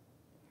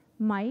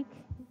 Mike,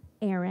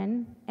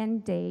 Aaron,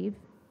 and Dave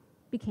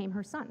became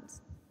her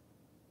sons.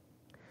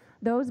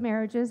 Those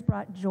marriages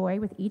brought joy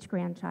with each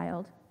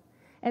grandchild.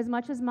 As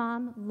much as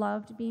Mom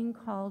loved being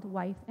called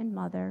wife and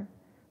mother,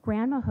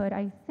 grandmahood,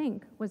 I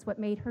think, was what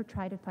made her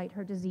try to fight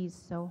her disease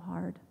so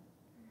hard.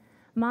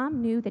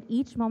 Mom knew that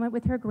each moment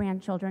with her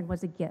grandchildren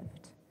was a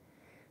gift.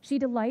 She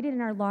delighted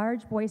in our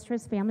large,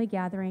 boisterous family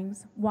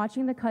gatherings,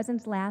 watching the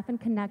cousins laugh and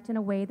connect in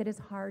a way that is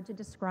hard to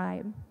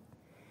describe.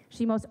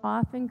 She most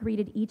often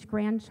greeted each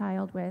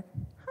grandchild with,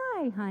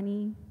 "Hi,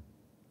 honey."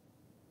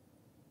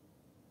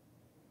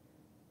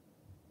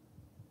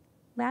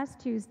 Last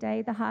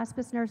Tuesday, the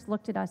hospice nurse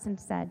looked at us and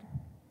said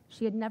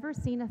she had never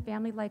seen a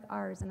family like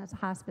ours in a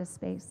hospice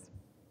space.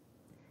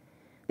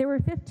 There were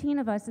 15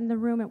 of us in the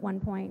room at one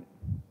point.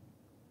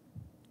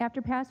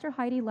 After Pastor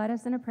Heidi led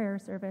us in a prayer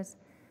service,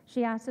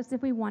 she asked us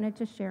if we wanted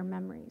to share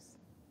memories.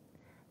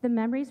 The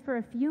memories for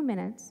a few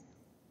minutes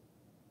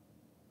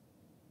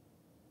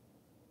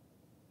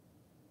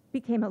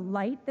became a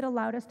light that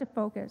allowed us to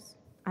focus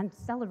on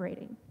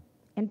celebrating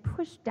and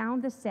push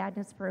down the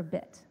sadness for a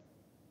bit.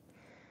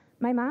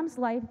 My mom's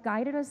life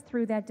guided us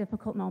through that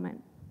difficult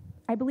moment.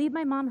 I believe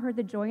my mom heard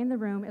the joy in the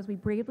room as we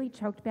bravely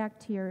choked back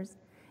tears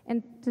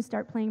and to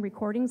start playing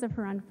recordings of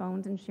her on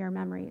phones and share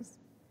memories.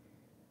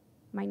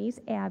 My niece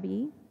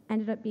Abby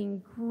ended up being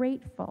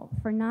grateful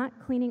for not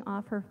cleaning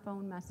off her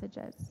phone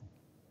messages,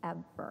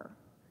 ever.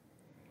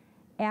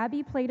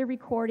 Abby played a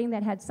recording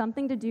that had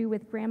something to do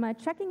with Grandma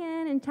checking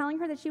in and telling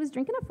her that she was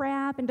drinking a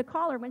frap and to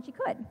call her when she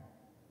could.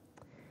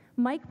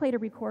 Mike played a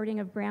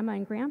recording of Grandma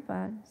and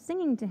Grandpa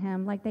singing to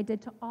him like they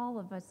did to all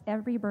of us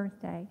every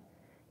birthday.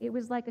 It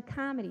was like a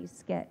comedy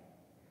skit.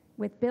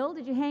 With "Bill,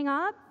 did you hang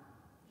up?"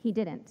 He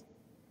didn't.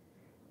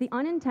 The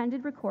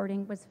unintended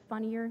recording was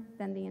funnier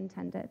than the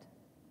intended.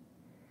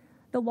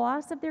 The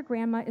loss of their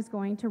grandma is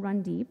going to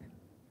run deep,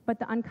 but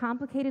the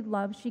uncomplicated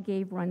love she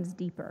gave runs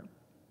deeper.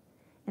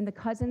 And the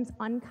cousins'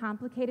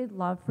 uncomplicated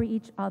love for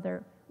each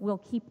other will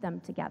keep them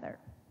together.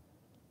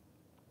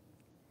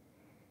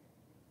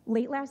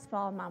 Late last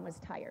fall, Mom was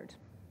tired.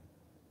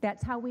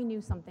 That's how we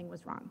knew something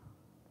was wrong.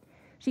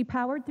 She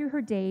powered through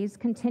her days,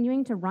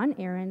 continuing to run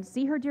errands,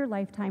 see her dear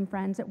lifetime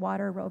friends at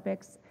water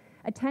aerobics,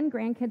 attend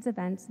grandkids'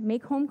 events,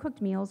 make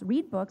home-cooked meals,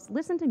 read books,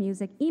 listen to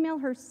music, email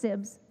her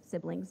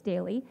siblings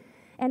daily,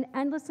 and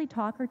endlessly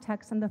talk or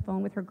text on the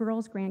phone with her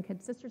girls,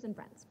 grandkids, sisters, and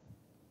friends.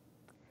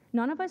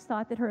 None of us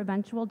thought that her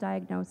eventual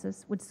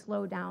diagnosis would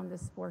slow down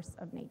this force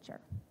of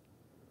nature.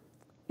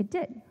 It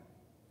did,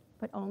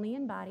 but only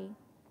in body,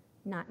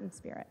 not in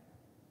spirit.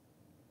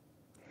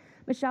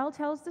 Michelle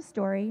tells the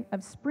story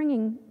of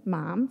springing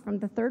Mom from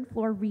the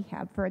third-floor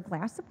rehab for a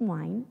glass of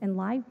wine and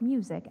live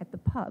music at the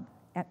pub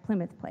at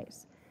Plymouth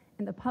Place.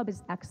 And the pub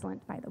is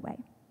excellent, by the way.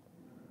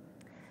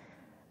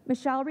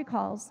 Michelle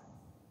recalls,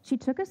 she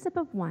took a sip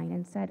of wine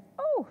and said,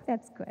 "Oh,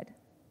 that's good."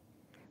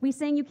 We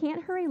sang "You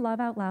Can't Hurry Love"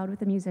 out loud with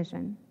the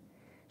musician.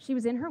 She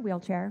was in her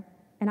wheelchair,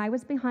 and I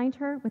was behind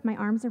her with my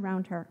arms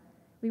around her.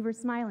 We were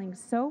smiling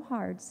so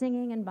hard,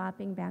 singing and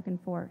bopping back and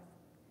forth.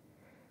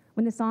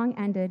 When the song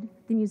ended,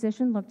 the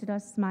musician looked at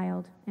us,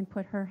 smiled, and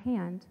put her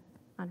hand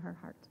on her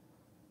heart.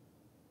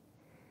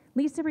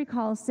 Lisa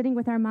recalls sitting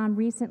with our mom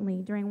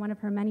recently during one of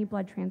her many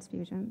blood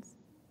transfusions.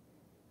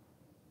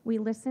 We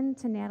listened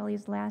to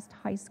Natalie's last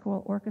high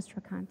school orchestra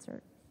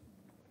concert.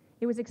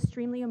 It was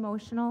extremely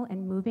emotional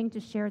and moving to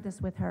share this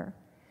with her,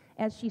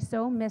 as she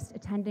so missed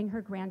attending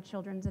her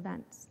grandchildren's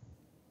events.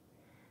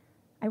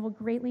 I will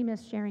greatly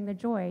miss sharing the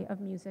joy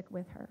of music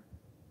with her.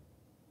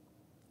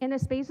 In the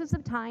spaces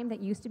of time that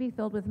used to be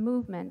filled with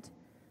movement,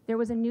 there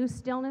was a new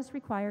stillness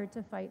required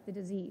to fight the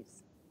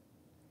disease.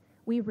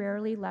 We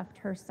rarely left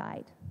her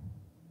side.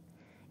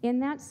 In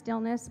that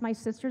stillness, my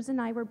sisters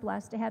and I were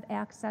blessed to have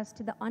access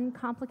to the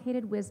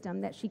uncomplicated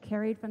wisdom that she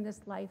carried from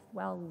this life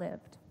well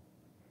lived.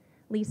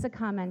 Lisa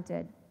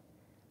commented,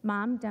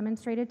 "Mom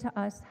demonstrated to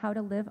us how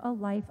to live a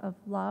life of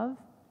love,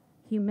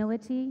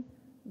 humility,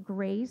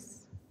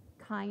 grace,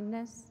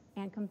 kindness,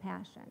 and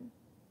compassion."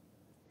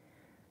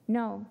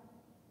 No,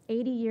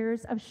 80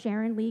 years of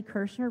Sharon Lee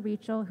Kirshner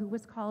Rietschel, who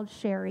was called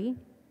Shari,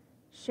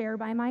 Cher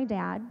by my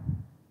dad,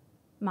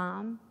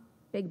 Mom,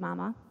 Big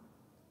Mama,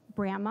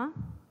 Grandma,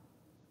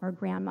 or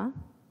Grandma,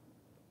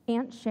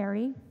 Aunt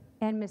Shari,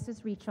 and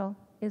Mrs. Rietschel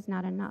is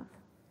not enough.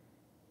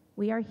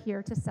 We are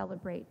here to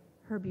celebrate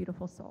her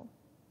beautiful soul.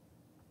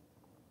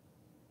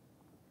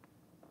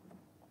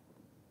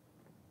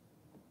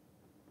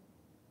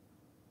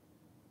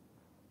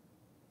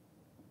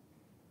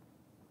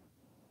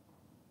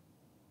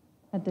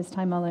 At this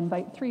time, I'll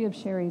invite 3 of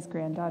Shari's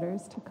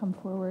granddaughters to come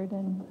forward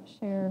and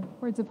share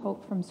words of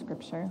hope from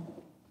Scripture.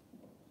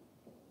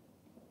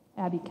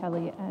 Abby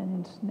Kelly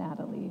and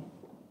Natalie.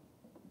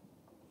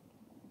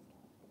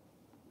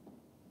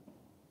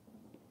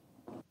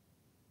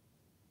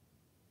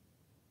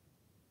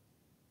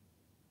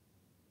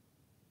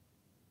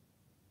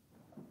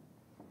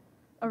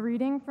 A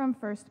reading from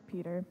 1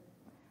 Peter.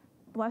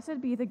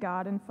 Blessed be the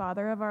God and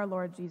Father of our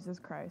Lord Jesus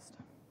Christ.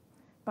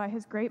 By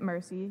his great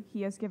mercy,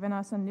 he has given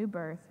us a new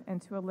birth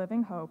into a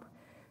living hope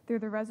through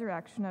the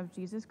resurrection of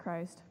Jesus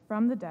Christ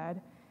from the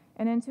dead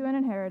and into an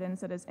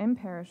inheritance that is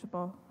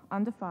imperishable,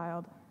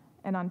 undefiled,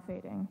 and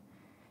unfading,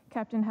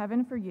 kept in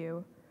heaven for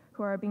you,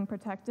 who are being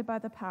protected by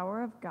the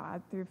power of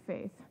God through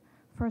faith,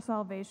 for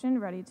salvation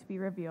ready to be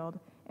revealed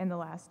in the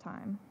last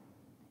time.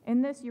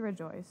 In this you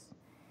rejoice,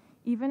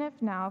 even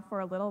if now for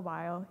a little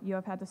while you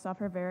have had to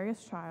suffer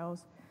various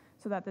trials,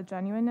 so that the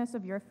genuineness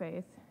of your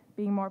faith,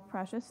 being more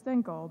precious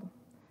than gold,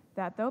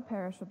 that though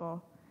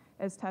perishable,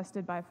 is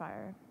tested by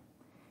fire,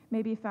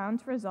 may be found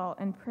to result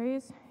in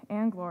praise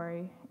and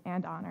glory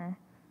and honor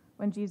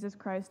when Jesus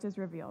Christ is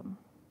revealed.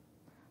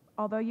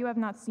 Although you have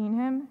not seen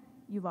him,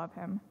 you love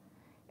him.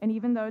 And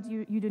even though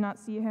you do not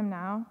see him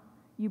now,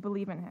 you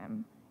believe in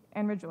him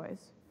and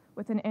rejoice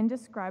with an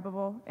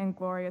indescribable and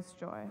glorious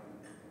joy.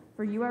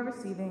 For you are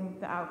receiving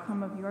the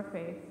outcome of your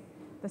faith,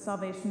 the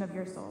salvation of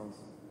your souls.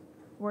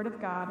 Word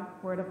of God,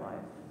 word of life.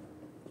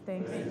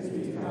 Thanks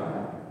be to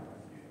God.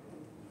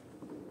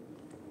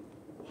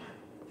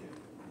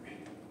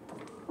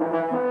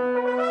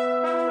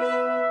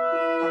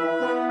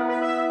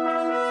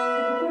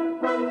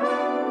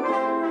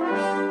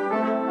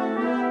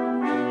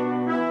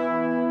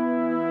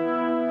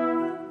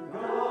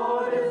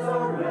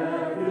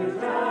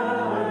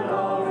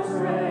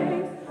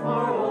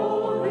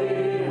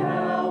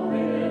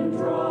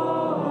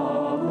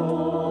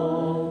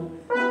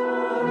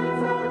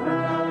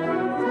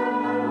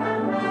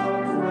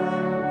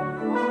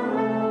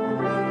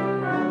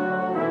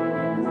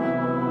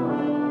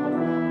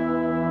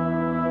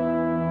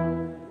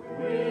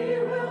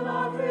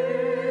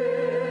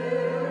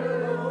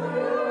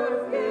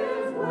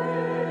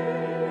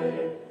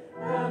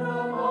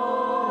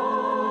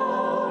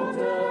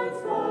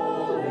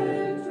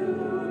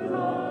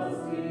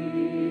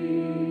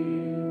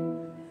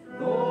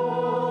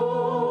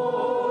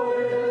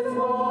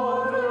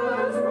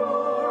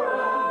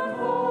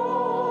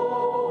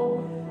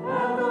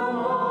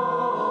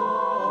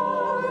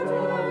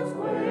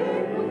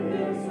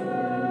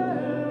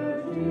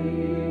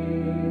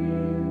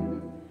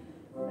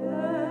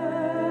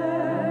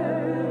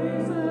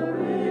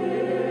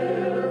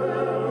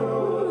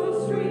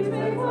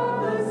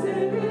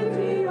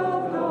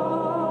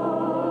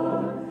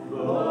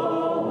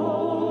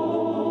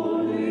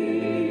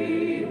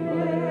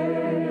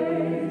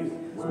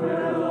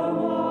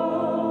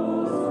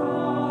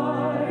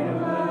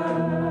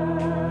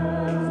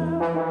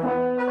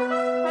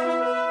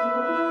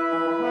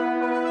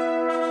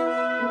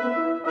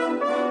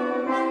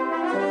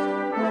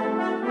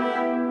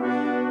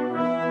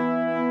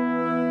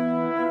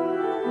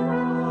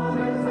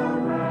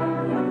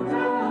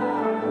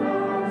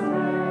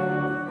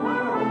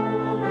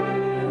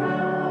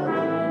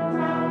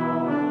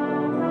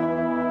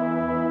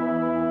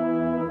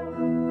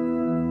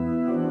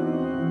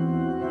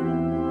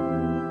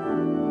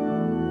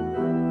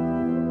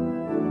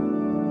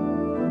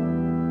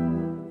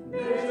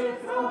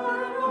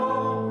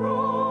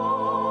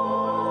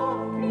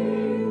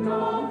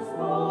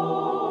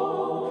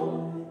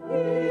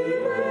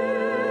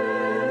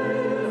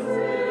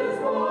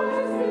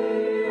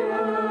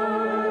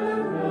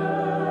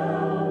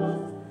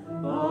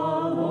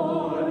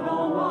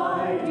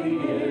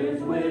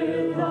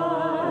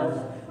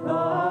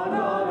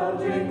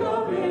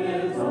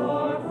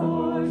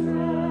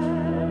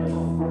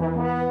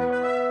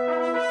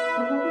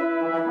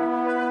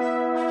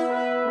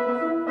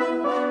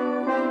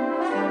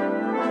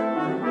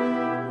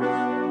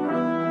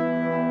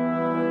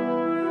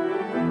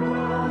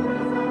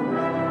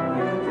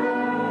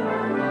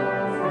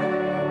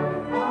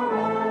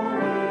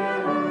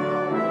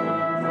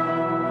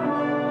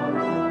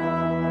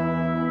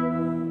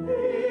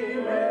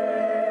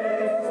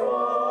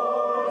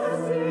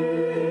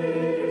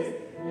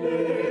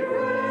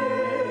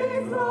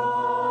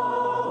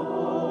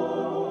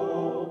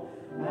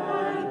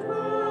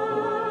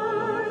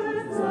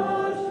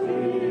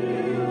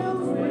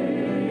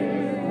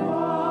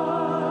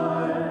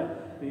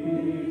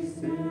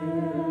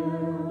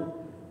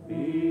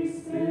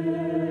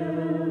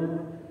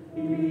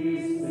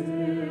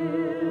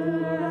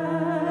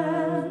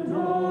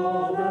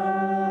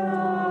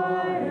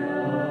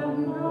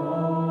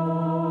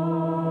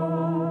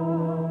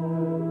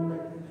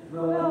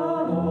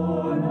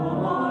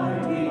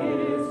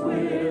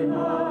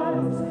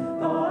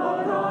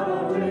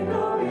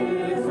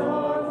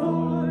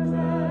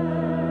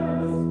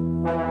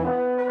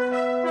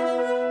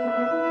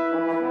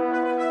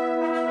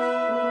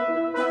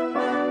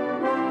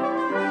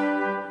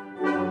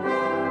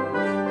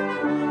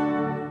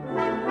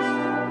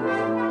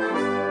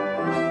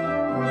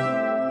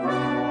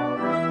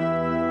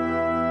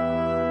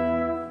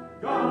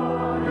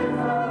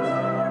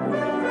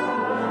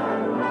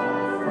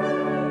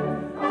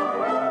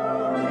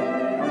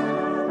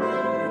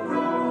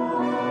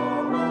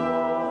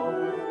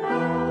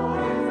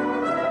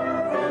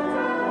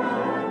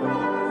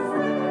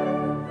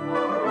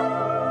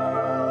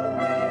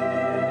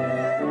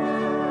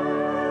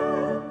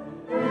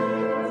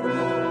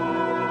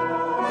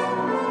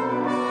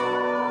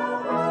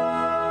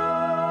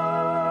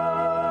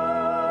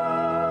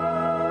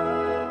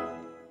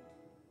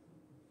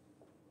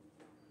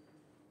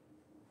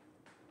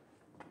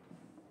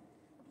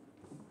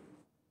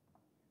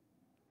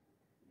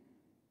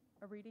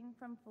 reading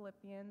from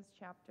Philippians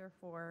chapter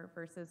 4,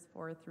 verses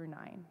 4 through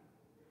 9.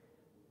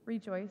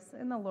 Rejoice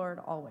in the Lord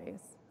always.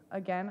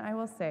 Again, I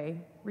will say,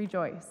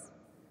 rejoice.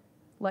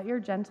 Let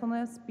your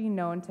gentleness be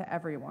known to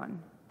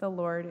everyone. The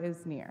Lord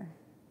is near.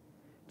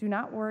 Do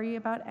not worry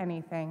about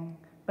anything,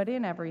 but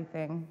in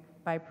everything,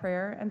 by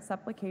prayer and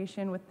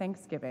supplication with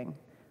thanksgiving,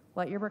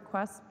 let your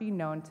requests be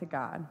known to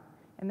God,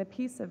 and the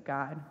peace of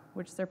God,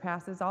 which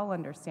surpasses all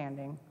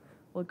understanding,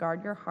 will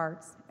guard your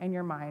hearts and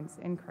your minds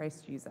in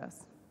Christ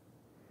Jesus.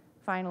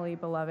 Finally,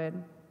 beloved,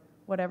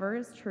 whatever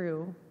is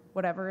true,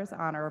 whatever is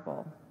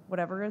honorable,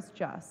 whatever is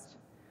just,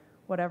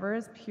 whatever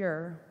is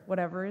pure,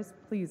 whatever is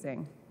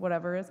pleasing,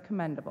 whatever is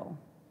commendable,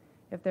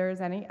 if there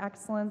is any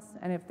excellence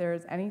and if there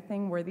is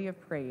anything worthy of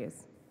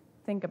praise,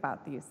 think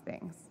about these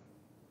things.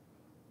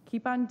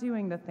 Keep on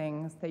doing the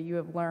things that you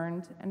have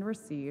learned and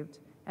received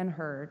and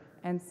heard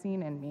and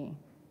seen in me,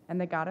 and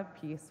the God of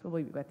peace will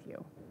be with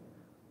you.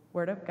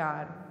 Word of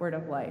God, word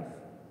of life.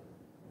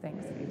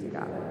 Thanks be to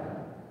God.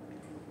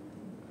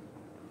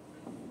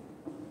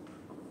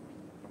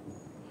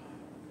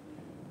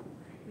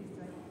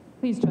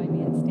 Please join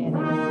me in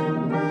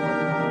standing.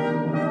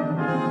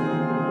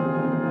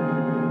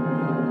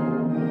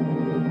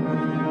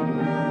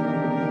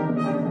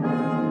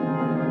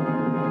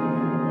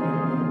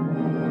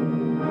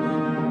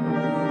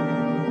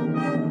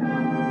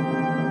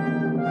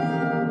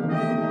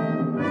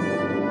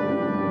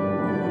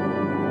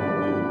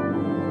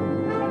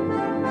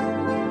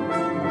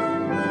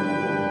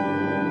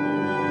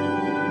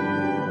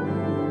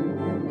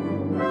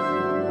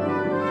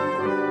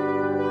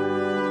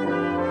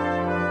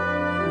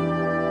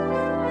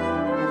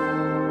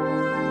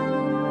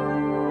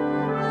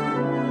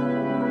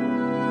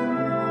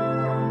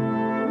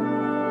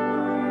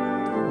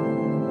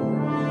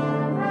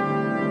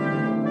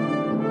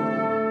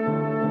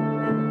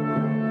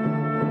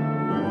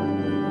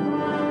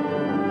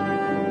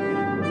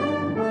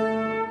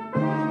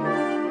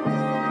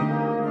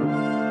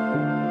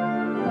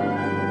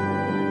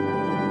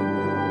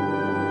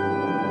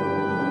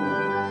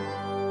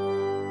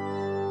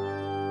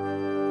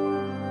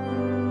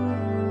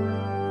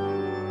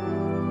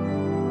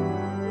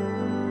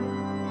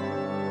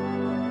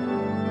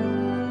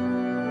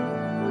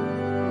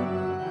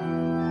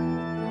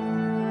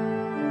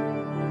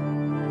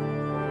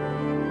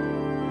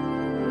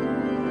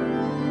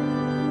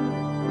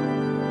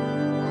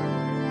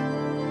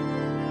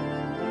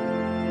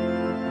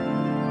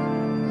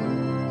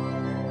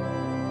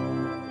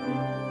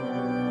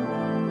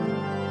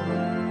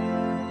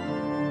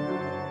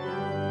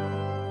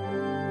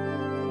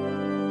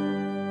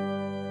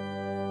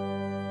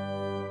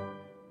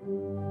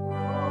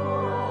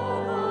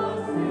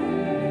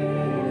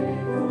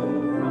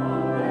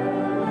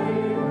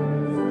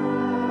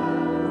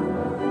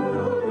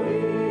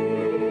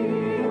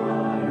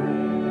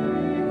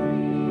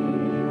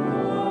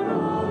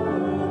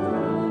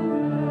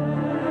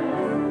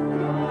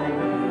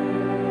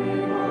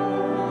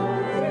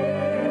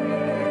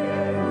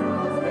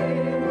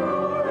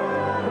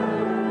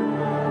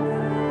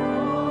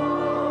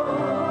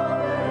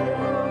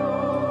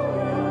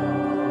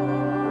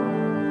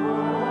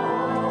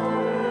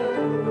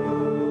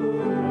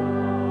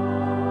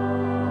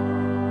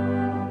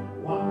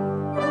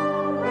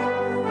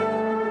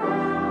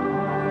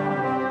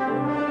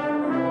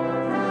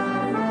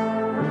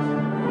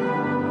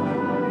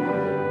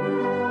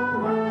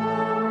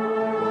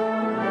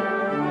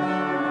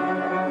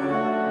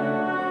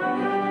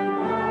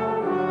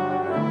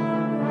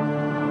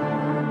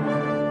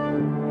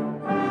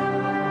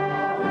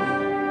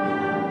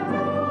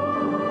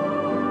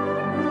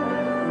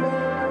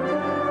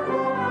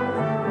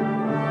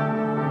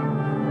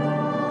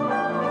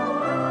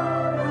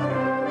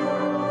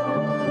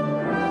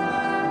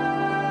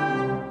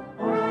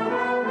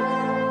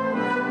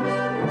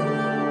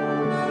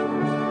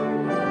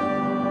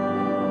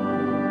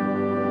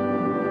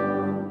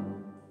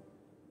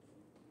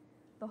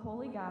 The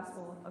Holy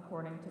Gospel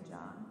according to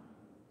John.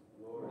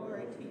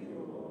 Glory to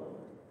you, Lord.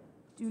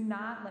 Do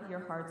not let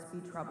your hearts be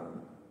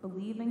troubled.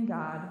 Believe in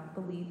God,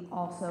 believe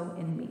also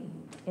in me.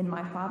 In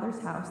my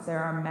Father's house there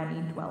are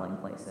many dwelling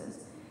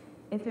places.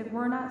 If it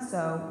were not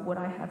so, would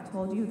I have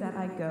told you that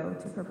I go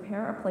to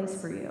prepare a place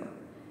for you?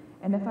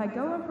 And if I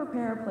go and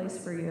prepare a place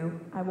for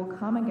you, I will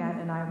come again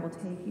and I will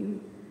take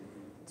you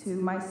to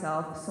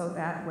myself, so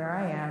that where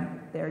I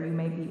am, there you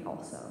may be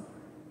also.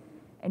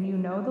 And you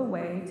know the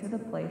way to the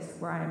place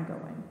where I am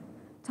going.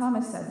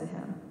 Thomas said to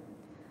him,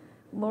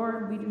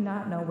 Lord, we do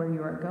not know where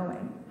you are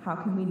going. How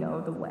can we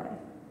know the way?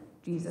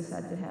 Jesus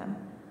said to him,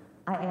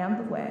 I am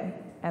the way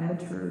and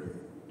the truth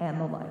and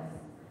the life.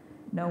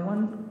 No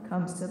one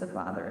comes to the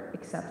Father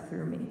except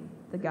through me.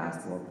 The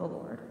gospel of the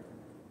Lord.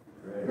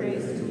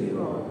 Praise to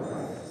you, O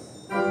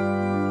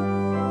Christ.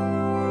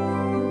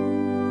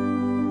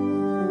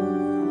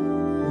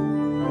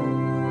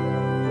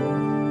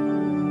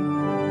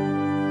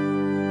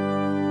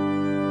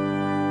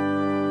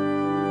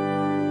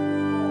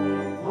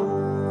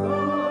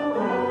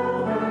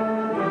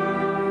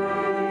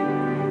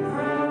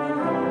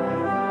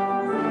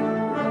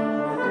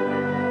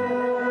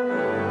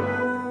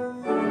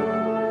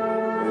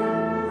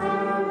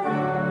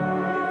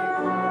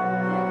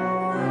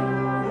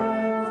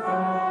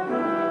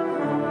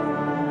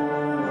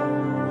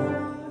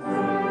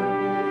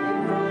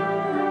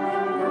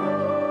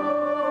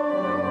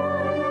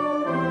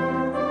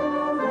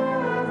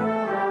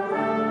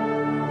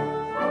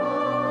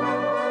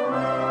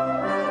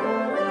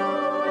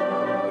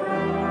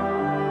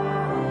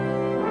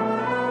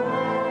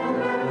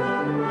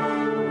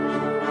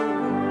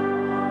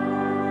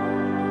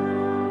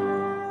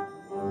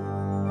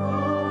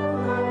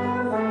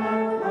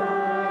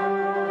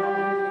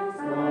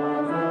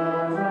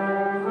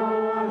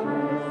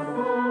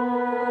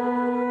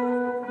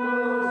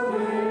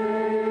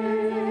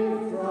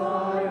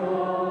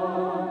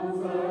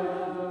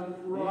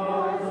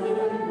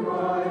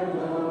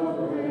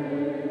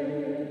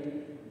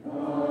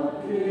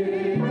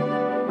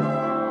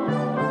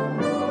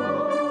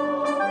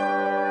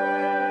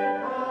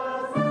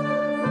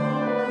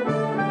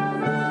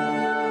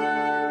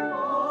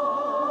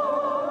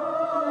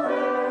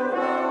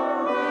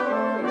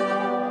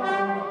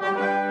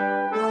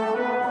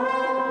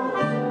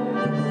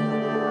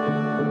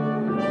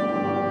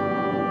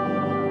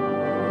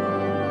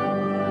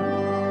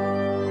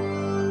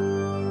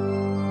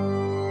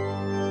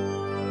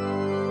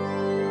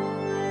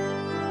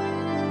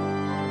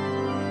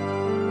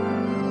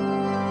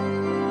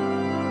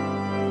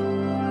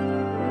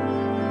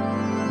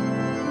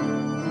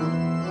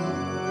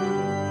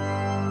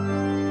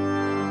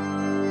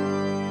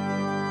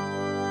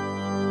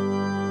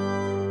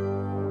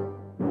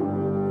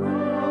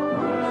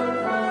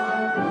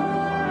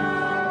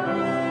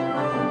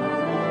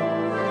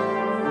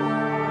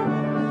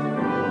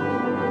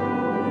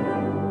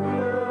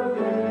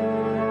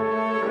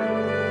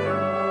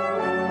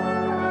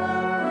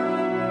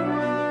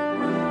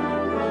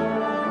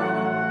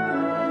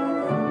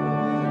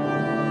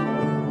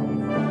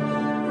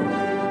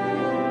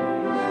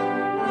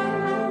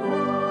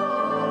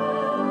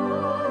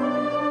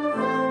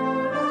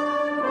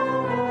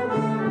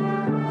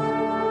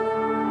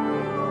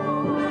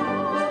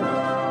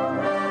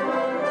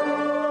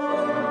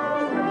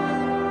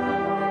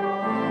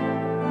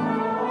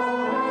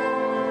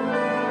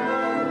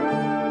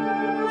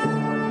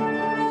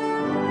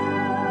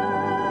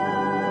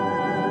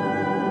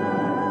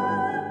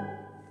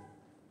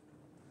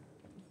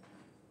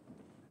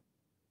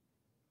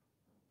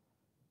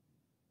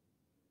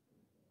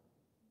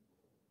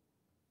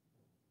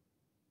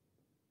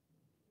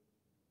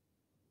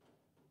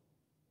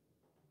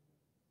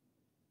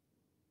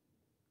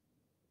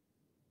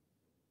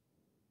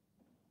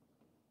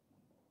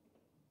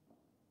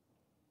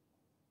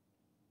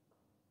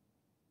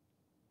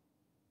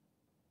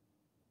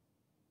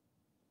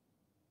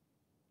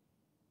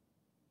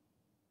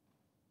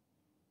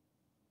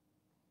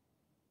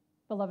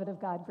 Beloved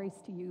of God,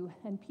 grace to you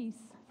and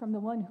peace from the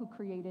one who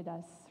created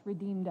us,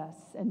 redeemed us,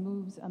 and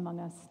moves among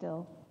us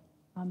still.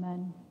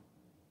 Amen.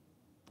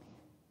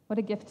 What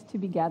a gift to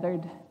be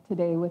gathered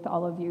today with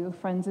all of you,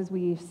 friends, as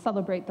we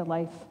celebrate the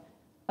life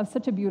of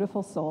such a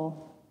beautiful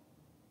soul.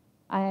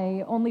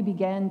 I only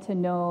began to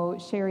know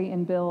Shari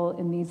and Bill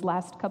in these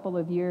last couple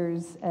of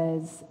years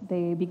as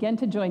they began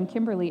to join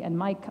Kimberly and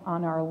Mike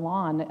on our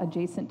lawn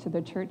adjacent to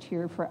the church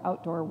here for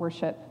outdoor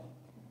worship.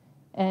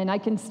 And I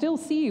can still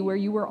see where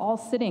you were all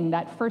sitting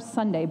that first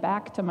Sunday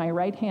back to my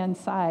right-hand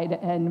side,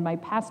 and my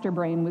pastor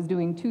brain was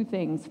doing two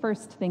things.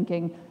 First,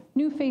 thinking,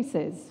 new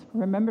faces,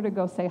 remember to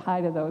go say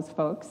hi to those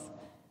folks.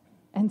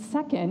 And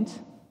second,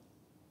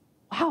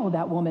 wow,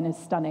 that woman is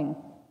stunning.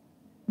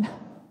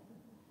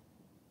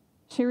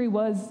 Shari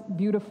was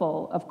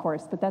beautiful, of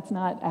course, but that's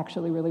not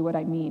actually really what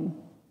I mean.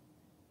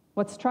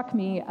 What struck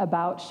me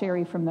about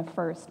Shari from the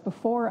first,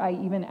 before I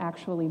even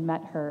actually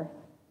met her,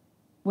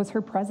 was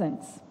her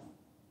presence.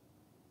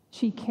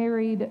 She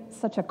carried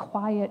such a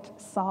quiet,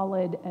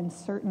 solid, and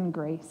certain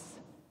grace,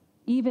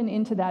 even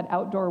into that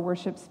outdoor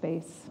worship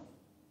space.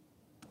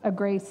 A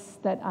grace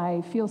that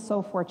I feel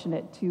so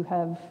fortunate to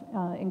have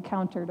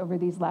encountered over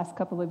these last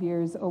couple of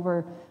years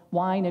over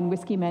wine and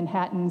whiskey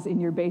Manhattans in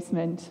your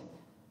basement,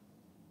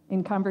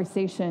 in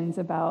conversations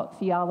about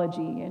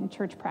theology and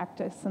church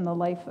practice and the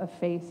life of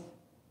faith,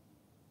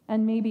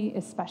 and maybe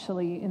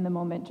especially in the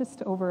moment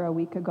just over a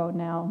week ago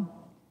now,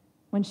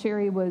 when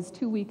Shari was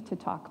too weak to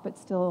talk but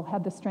still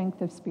had the strength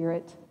of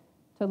spirit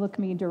to look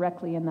me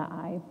directly in the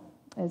eye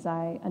as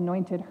I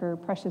anointed her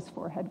precious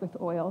forehead with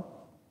oil,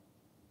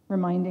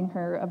 reminding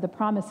her of the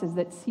promises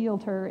that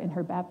sealed her in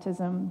her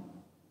baptism,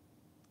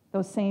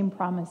 those same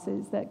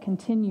promises that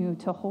continue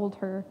to hold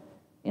her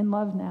in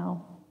love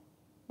now,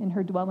 in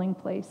her dwelling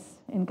place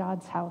in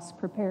God's house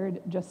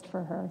prepared just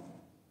for her.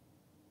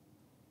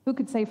 Who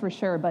could say for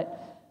sure,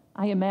 but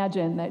I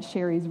imagine that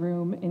Shari's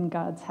room in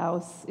God's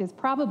house is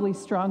probably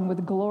strung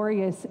with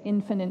glorious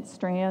infinite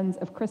strands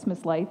of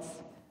Christmas lights,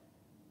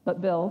 but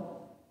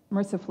Bill,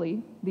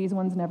 mercifully, these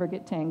ones never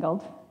get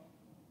tangled.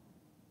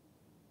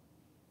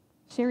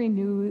 Shari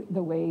knew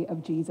the way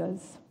of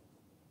Jesus,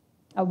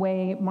 a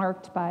way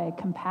marked by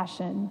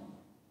compassion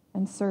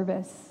and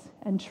service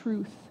and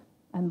truth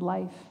and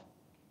life.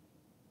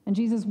 And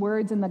Jesus'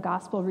 words in the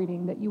gospel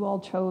reading that you all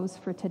chose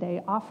for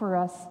today offer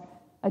us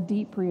a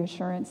deep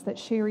reassurance that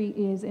Shari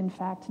is, in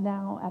fact,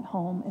 now at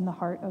home in the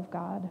heart of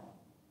God.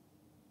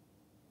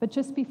 But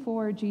just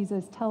before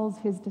Jesus tells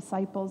his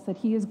disciples that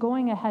he is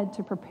going ahead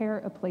to prepare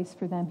a place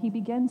for them, he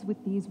begins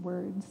with these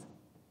words,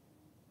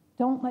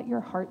 "Don't let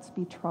your hearts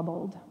be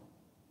troubled,"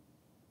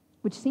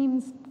 which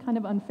seems kind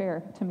of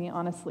unfair to me,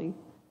 honestly,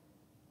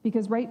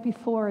 because right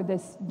before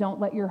this "don't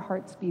let your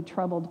hearts be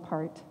troubled"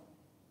 part,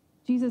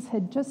 Jesus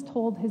had just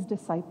told his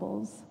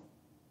disciples,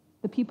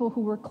 the people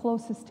who were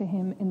closest to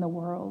him in the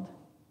world,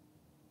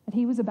 that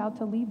he was about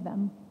to leave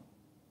them.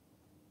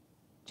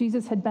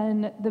 Jesus had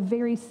been the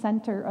very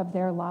center of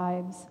their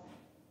lives,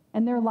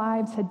 and their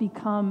lives had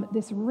become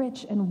this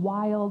rich and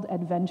wild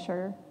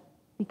adventure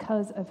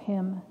because of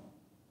him.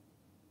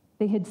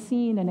 They had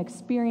seen and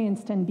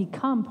experienced and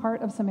become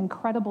part of some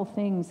incredible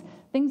things,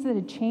 things that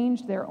had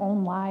changed their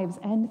own lives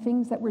and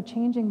things that were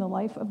changing the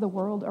life of the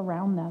world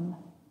around them.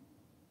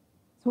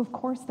 So of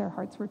course their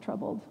hearts were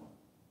troubled.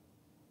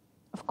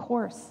 Of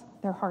course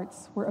their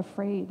hearts were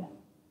afraid.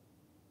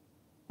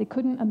 They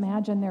couldn't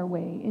imagine their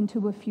way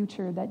into a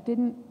future that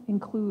didn't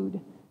include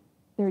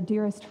their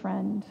dearest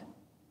friend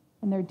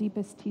and their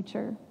deepest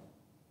teacher.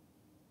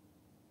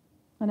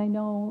 And I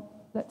know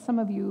that some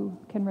of you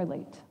can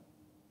relate.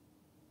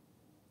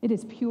 It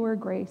is pure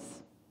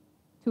grace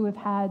to have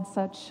had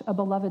such a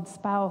beloved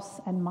spouse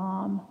and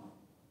mom,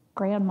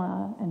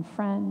 grandma and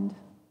friend,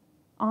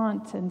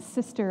 aunt and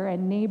sister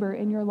and neighbor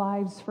in your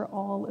lives for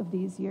all of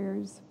these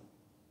years.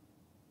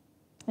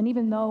 And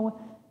even though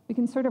we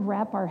can sort of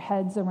wrap our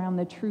heads around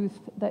the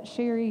truth that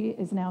Shari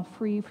is now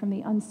free from the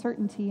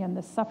uncertainty and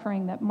the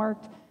suffering that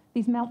marked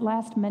these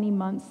last many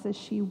months as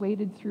she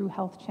waded through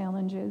health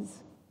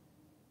challenges,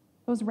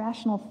 those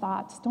rational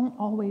thoughts don't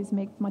always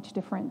make much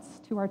difference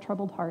to our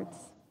troubled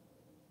hearts.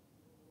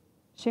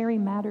 Shari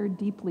mattered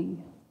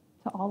deeply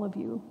to all of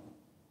you,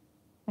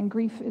 and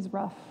grief is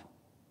rough,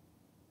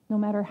 no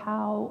matter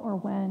how or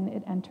when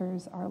it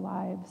enters our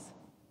lives.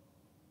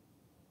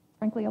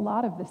 Frankly, a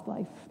lot of this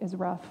life is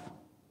rough.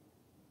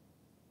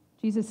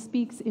 Jesus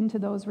speaks into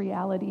those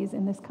realities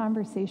in this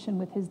conversation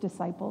with his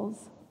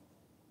disciples.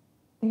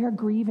 They are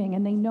grieving,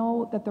 and they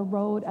know that the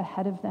road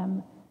ahead of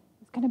them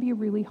is going to be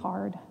really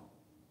hard.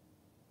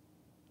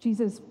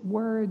 Jesus'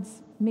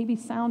 words maybe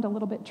sound a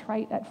little bit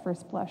trite at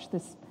first blush,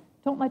 this,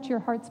 "Don't let your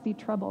hearts be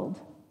troubled."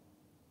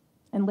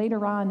 And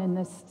later on in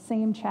this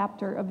same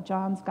chapter of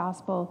John's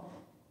gospel,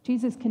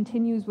 Jesus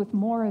continues with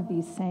more of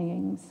these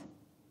sayings.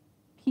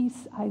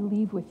 "Peace I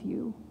leave with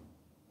you,"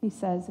 he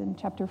says in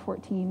chapter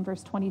 14,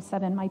 verse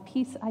 27, "My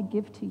peace I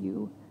give to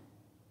you."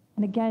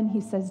 And again,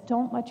 he says,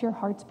 "Don't let your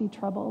hearts be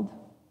troubled.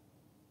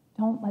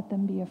 Don't let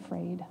them be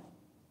afraid."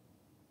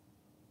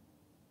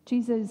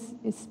 Jesus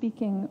is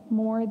speaking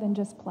more than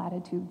just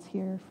platitudes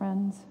here,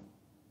 friends.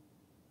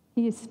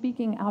 He is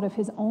speaking out of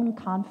his own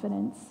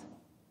confidence,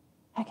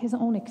 heck, his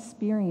own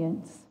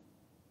experience,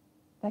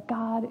 that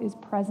God is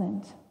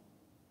present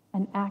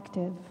and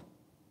active,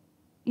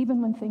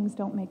 even when things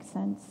don't make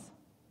sense,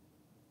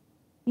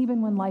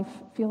 even when life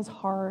feels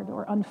hard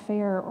or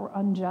unfair or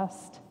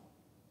unjust,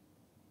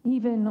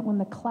 even when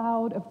the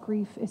cloud of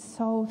grief is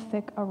so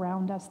thick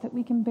around us that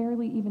we can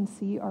barely even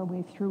see our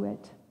way through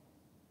it.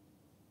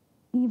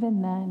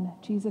 Even then,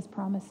 Jesus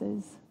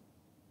promises,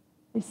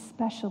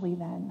 especially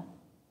then,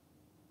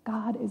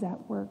 God is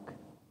at work,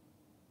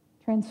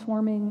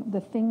 transforming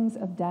the things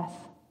of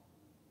death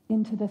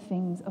into the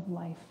things of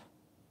life.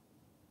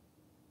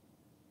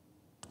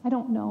 I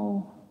don't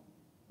know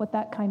what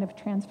that kind of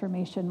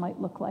transformation might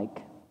look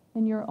like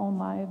in your own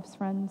lives,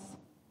 friends.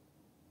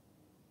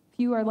 If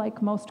you are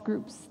like most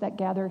groups that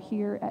gather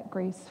here at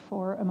Grace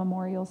for a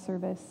memorial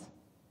service,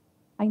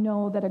 I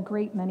know that a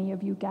great many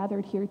of you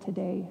gathered here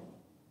today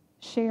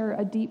share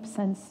a deep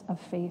sense of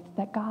faith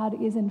that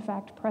God is in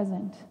fact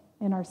present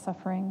in our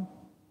suffering.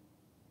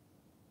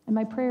 And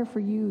my prayer for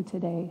you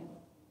today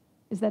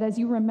is that as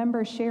you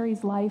remember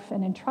Shari's life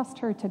and entrust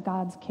her to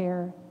God's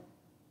care,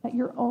 that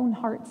your own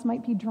hearts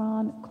might be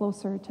drawn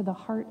closer to the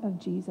heart of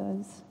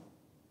Jesus,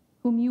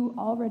 whom you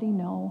already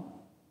know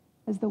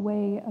as the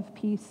way of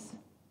peace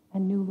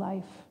and new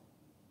life.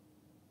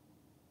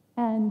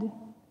 And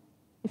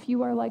if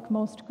you are like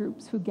most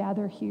groups who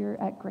gather here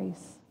at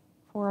Grace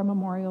for a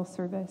memorial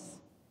service,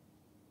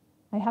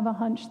 I have a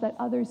hunch that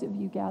others of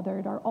you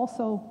gathered are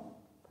also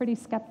pretty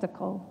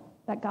skeptical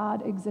that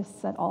God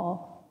exists at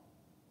all,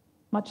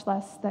 much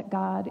less that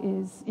God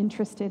is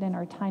interested in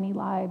our tiny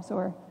lives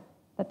or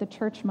that the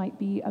church might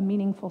be a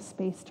meaningful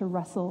space to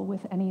wrestle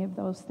with any of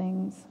those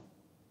things.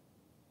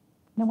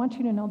 And I want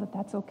you to know that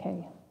that's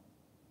okay.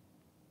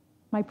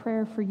 My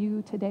prayer for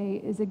you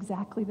today is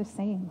exactly the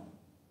same.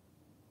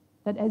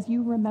 That as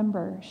you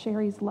remember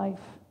Shari's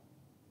life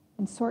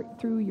and sort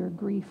through your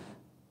grief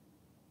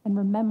and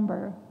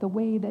remember the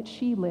way that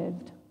she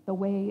lived, the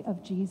way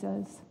of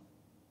Jesus,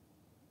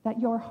 that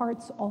your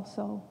hearts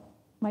also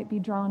might be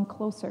drawn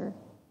closer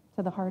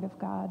to the heart of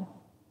God,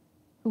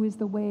 who is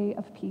the way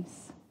of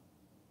peace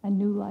and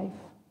new life.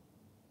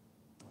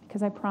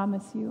 Because I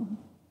promise you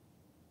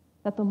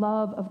that the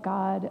love of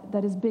God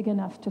that is big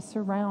enough to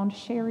surround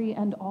Shari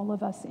and all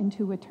of us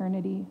into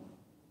eternity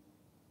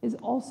is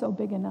also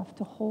big enough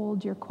to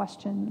hold your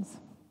questions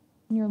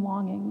and your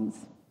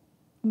longings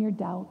and your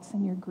doubts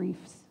and your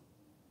griefs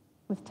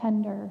with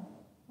tender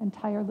and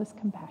tireless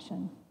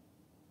compassion.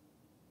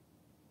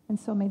 And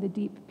so may the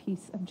deep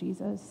peace of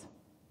Jesus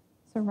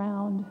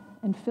surround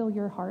and fill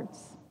your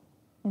hearts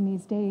in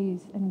these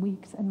days and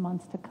weeks and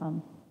months to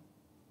come.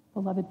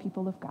 Beloved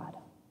people of God,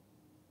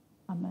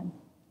 amen.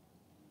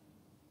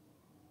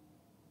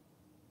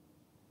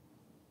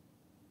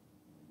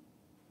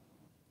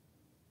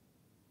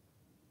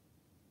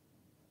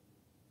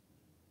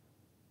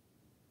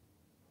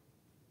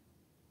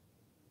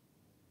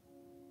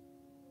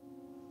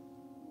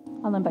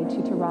 I'll invite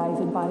you to rise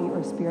in body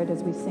or spirit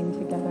as we sing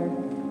together.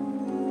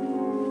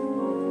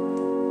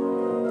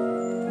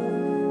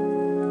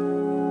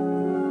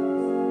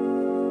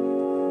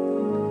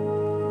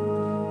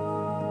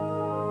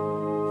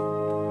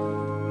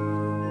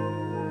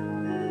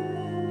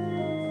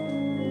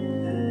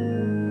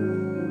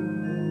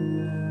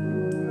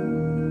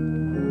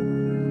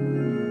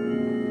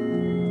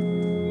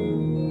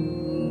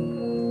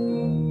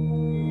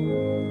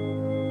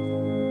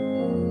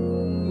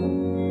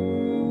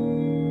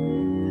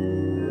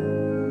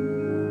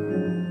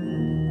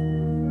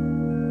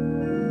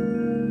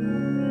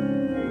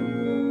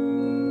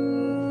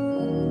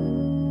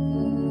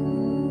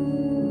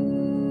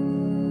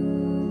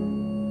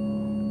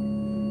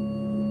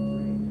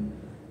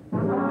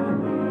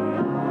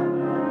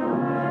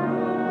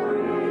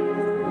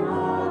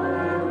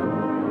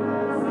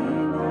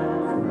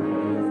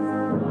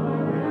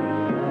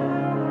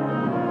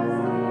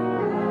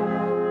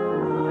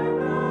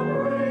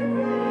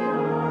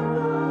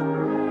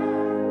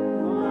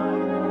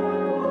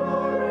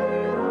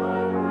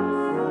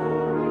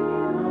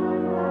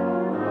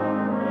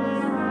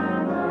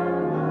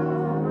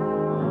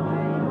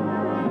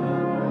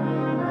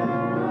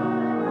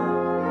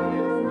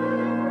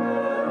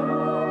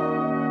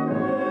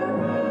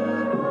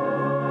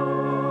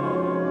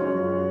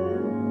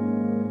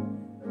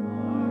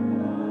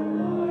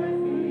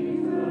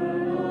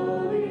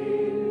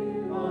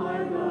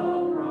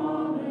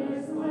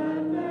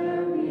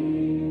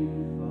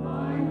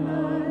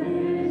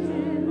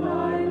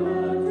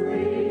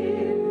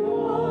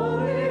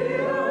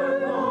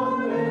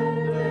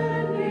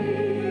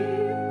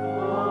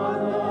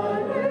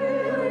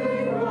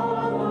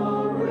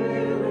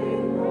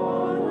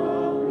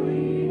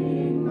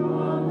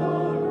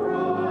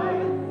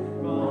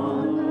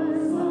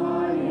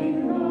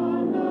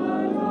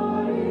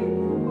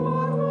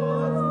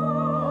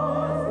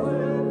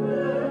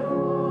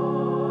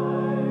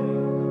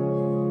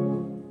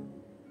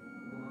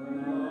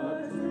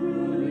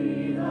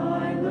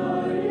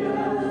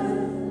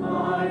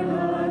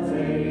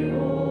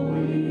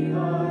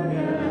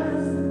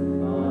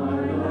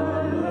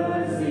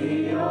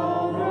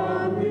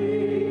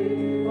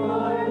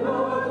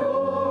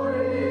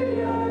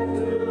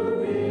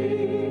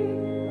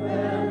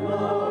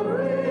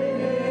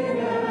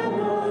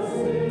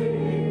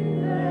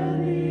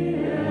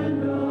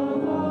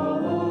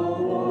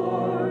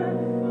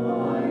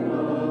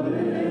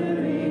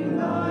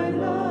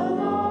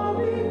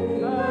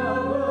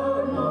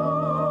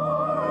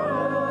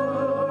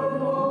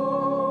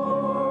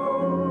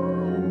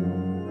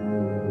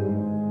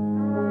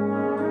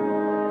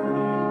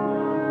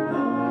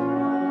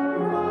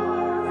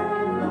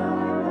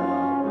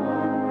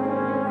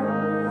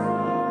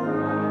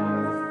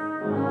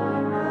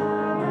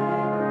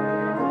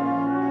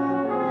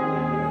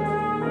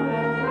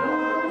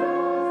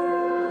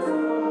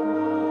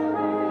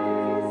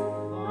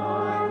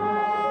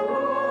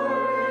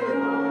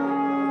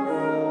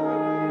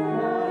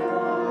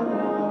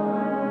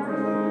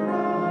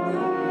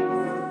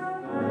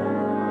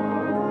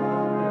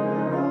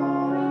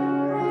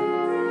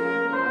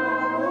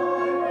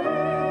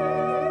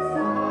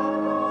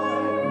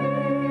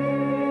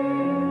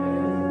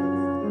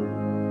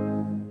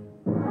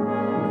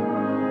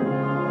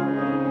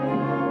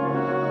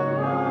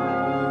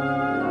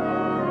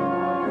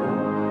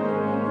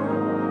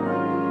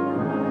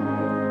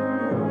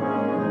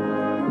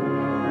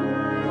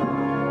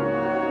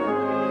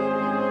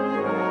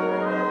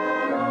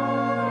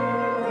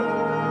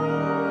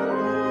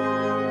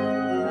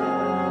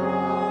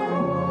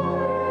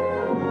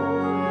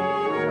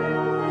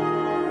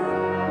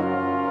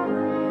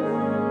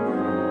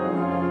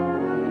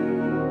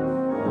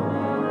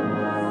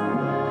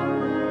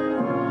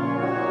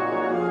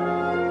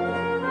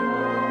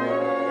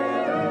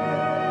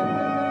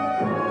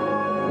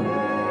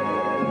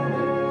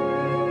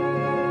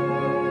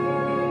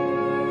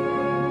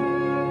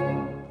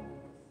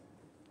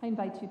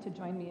 invite you to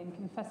join me in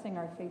confessing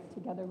our faith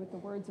together with the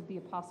words of the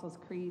Apostles'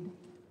 Creed.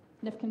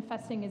 And if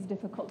confessing is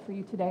difficult for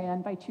you today, I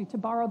invite you to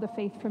borrow the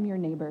faith from your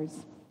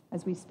neighbors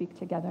as we speak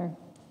together.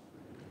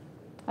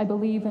 I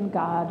believe in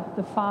God,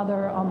 the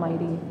Father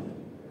Almighty,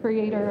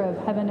 creator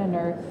of heaven and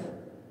earth.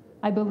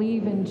 I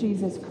believe in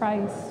Jesus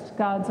Christ,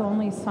 God's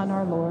only Son,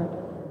 our Lord,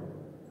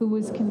 who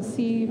was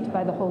conceived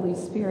by the Holy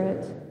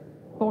Spirit,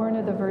 born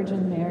of the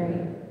Virgin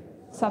Mary,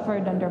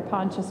 suffered under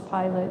Pontius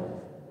Pilate,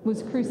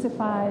 was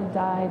crucified,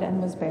 died,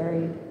 and was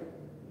buried.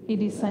 He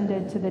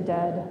descended to the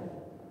dead.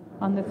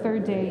 On the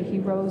third day, he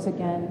rose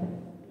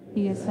again.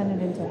 He ascended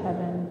into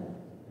heaven.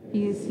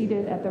 He is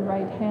seated at the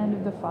right hand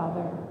of the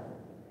Father,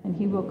 and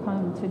he will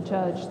come to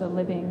judge the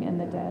living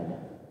and the dead.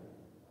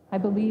 I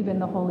believe in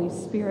the Holy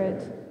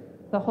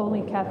Spirit, the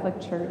Holy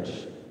Catholic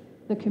Church,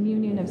 the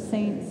communion of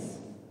saints,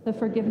 the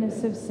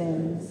forgiveness of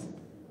sins,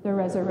 the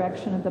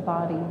resurrection of the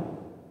body,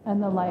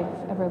 and the life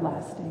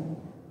everlasting.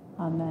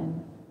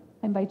 Amen.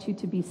 I invite you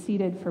to be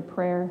seated for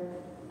prayer.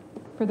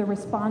 For the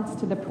response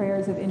to the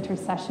prayers of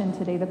intercession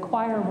today, the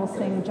choir will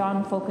sing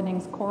John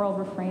Folkening's choral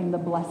refrain, The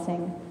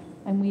Blessing,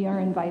 and we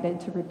are invited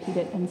to repeat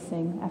it and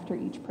sing after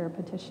each prayer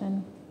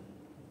petition.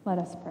 Let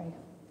us pray.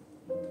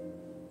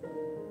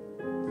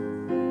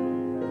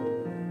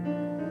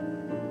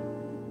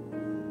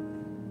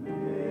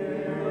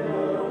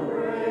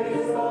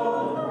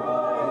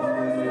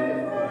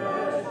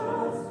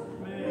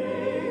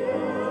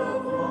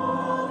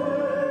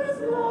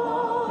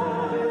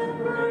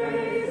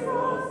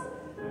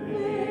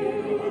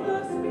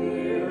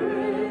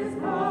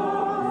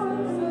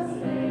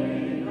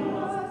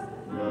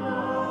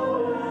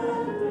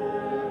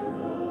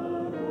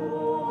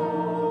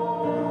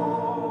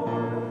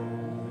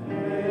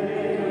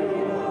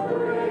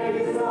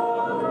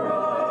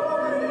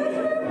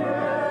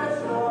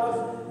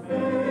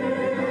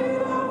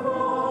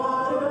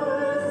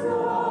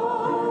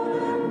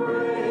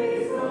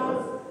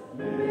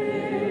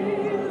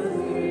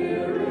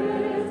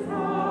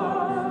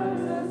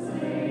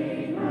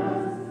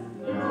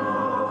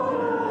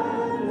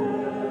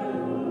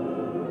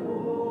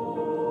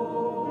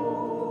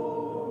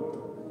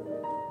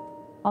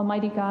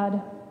 Almighty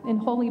God, in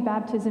holy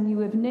baptism, you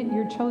have knit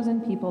your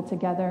chosen people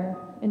together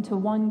into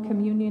one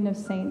communion of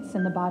saints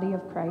in the body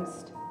of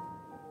Christ.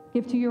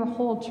 Give to your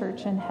whole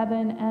church in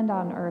heaven and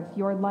on earth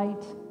your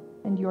light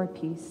and your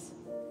peace.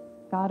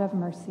 God of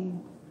mercy.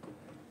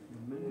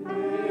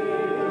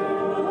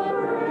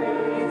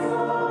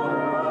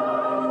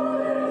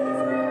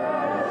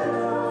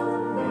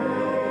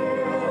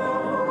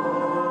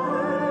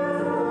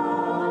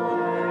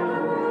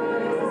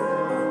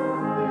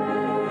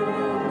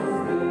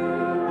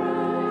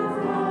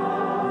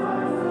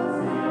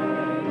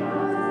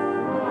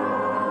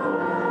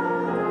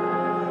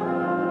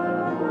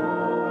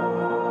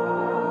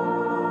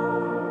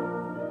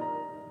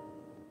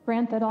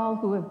 Grant that all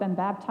who have been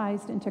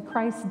baptized into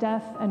Christ's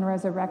death and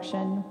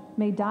resurrection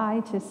may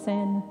die to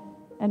sin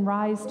and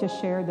rise to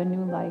share the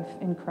new life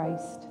in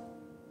Christ.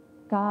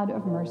 God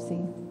of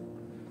mercy.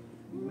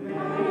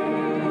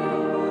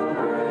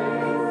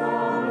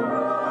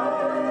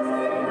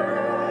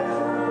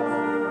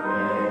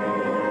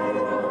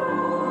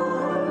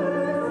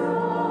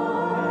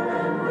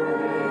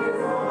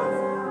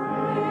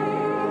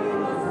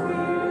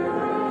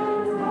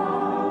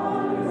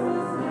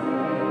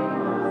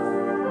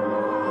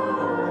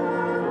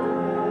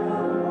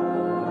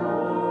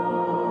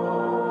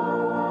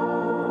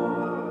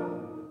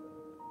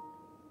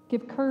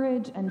 Give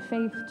courage and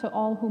faith to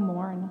all who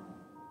mourn,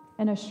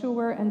 and a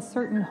sure and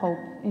certain hope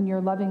in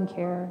your loving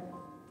care,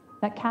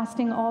 that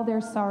casting all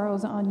their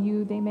sorrows on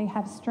you, they may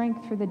have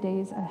strength for the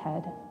days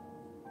ahead.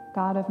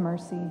 God of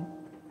mercy.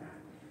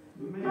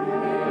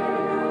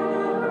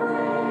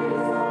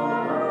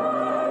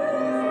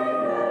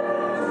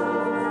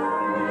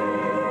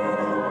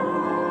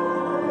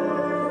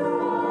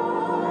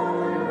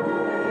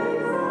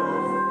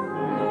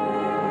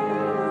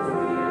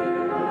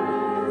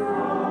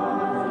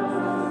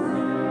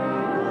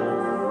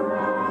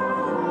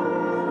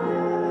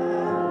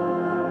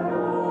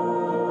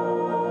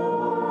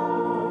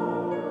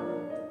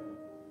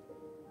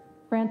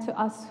 Grant to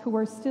us who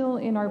are still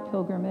in our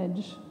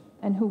pilgrimage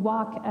and who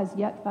walk as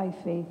yet by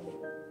faith,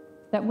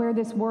 that where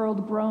this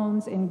world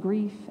groans in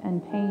grief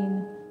and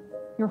pain,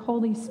 your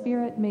Holy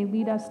Spirit may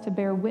lead us to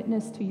bear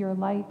witness to your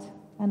light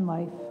and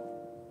life.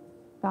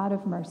 God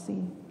of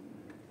mercy.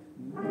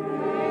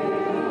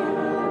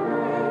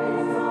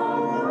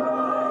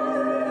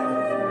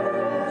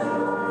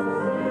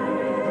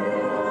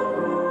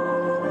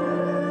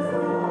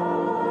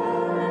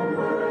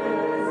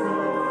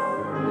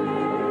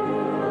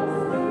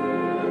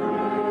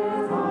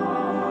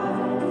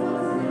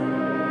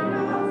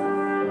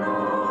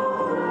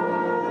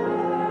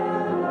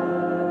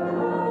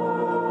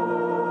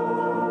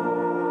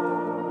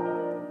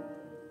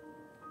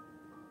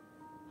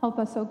 Help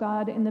us, O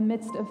God, in the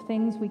midst of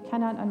things we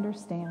cannot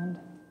understand,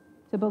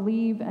 to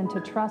believe and to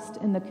trust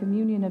in the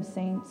communion of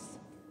saints,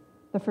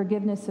 the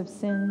forgiveness of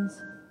sins,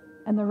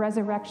 and the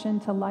resurrection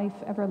to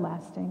life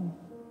everlasting.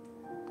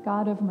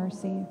 God of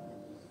mercy,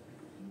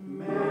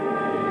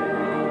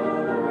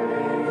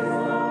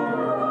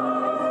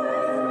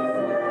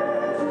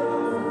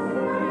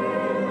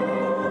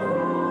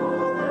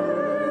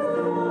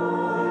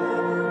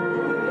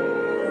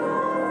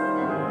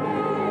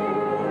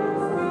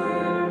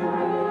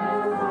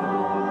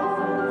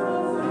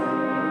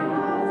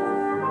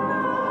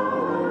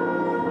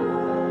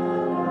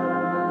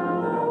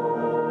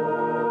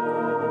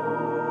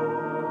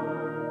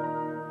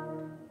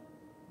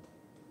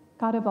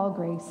 God of all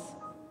grace,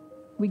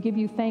 we give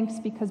you thanks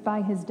because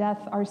by his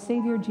death, our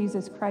Savior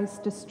Jesus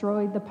Christ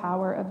destroyed the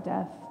power of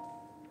death.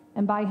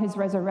 And by his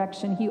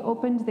resurrection, he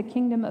opened the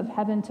kingdom of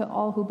heaven to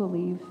all who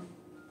believe.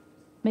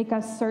 Make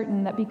us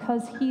certain that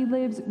because he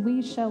lives,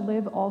 we shall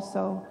live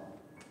also,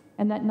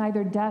 and that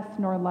neither death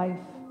nor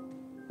life,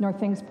 nor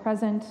things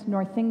present,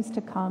 nor things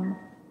to come,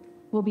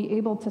 will be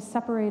able to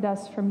separate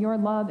us from your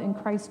love in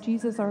Christ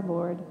Jesus our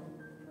Lord,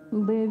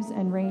 who lives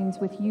and reigns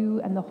with you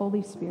and the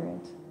Holy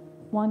Spirit,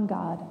 one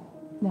God,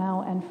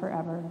 now and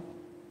forever.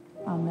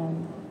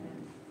 Amen.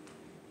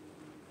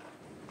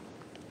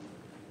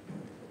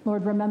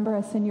 Lord, remember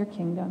us in your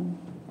kingdom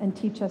and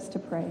teach us to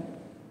pray.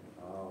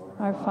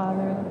 Our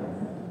Father,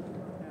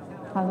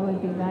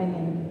 hallowed be thy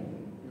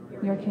name.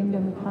 Your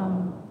kingdom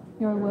come,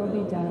 your will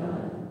be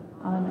done,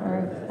 on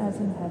earth as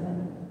in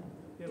heaven.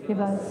 Give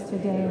us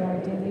today our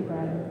daily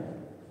bread.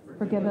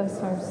 Forgive us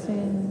our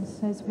sins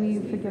as we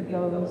forgive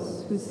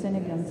those who sin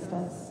against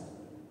us.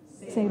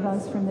 Save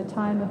us from the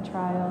time of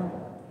trial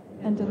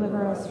and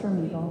deliver us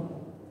from evil.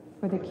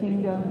 For the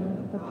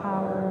kingdom, the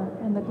power,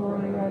 and the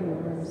glory are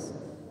yours,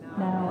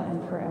 now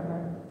and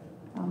forever.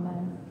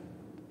 Amen.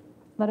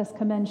 Let us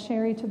commend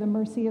Shari to the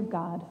mercy of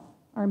God,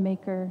 our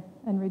Maker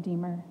and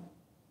Redeemer.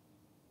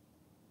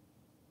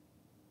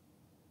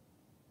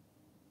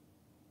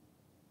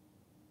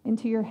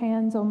 Into your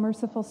hands, O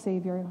merciful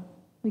Savior,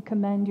 we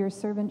commend your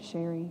servant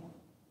Shari.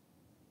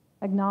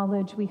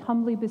 Acknowledge, we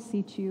humbly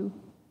beseech you,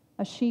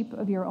 a sheep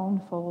of your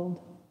own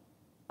fold,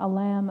 a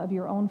lamb of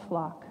your own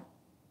flock,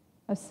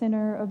 a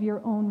sinner of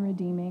your own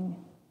redeeming.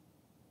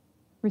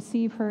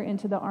 Receive her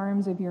into the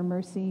arms of your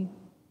mercy,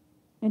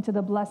 into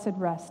the blessed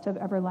rest of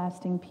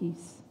everlasting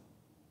peace,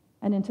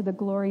 and into the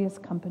glorious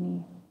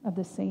company of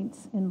the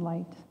saints in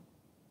light.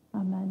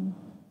 Amen.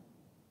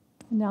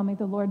 Now may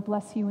the Lord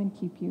bless you and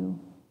keep you.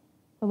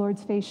 The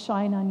Lord's face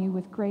shine on you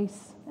with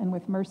grace and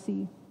with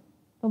mercy.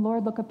 The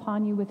Lord look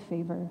upon you with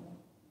favor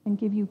and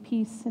give you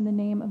peace in the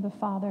name of the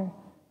Father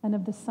and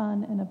of the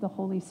Son and of the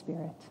Holy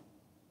Spirit.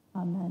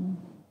 Amen.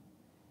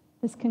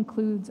 This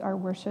concludes our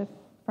worship,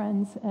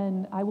 friends,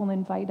 and I will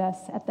invite us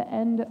at the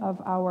end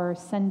of our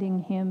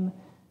sending hymn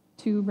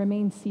to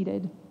remain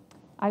seated.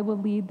 I will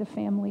lead the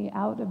family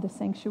out of the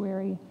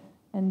sanctuary,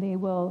 and they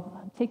will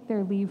take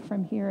their leave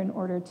from here in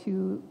order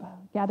to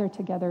gather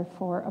together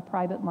for a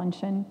private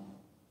luncheon.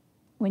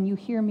 When you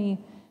hear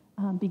me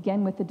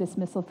begin with the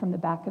dismissal from the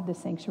back of the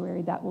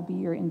sanctuary, that will be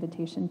your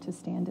invitation to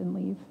stand and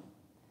leave.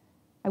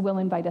 I will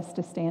invite us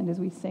to stand as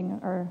we sing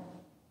our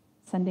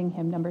sending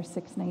hymn, number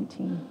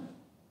 619.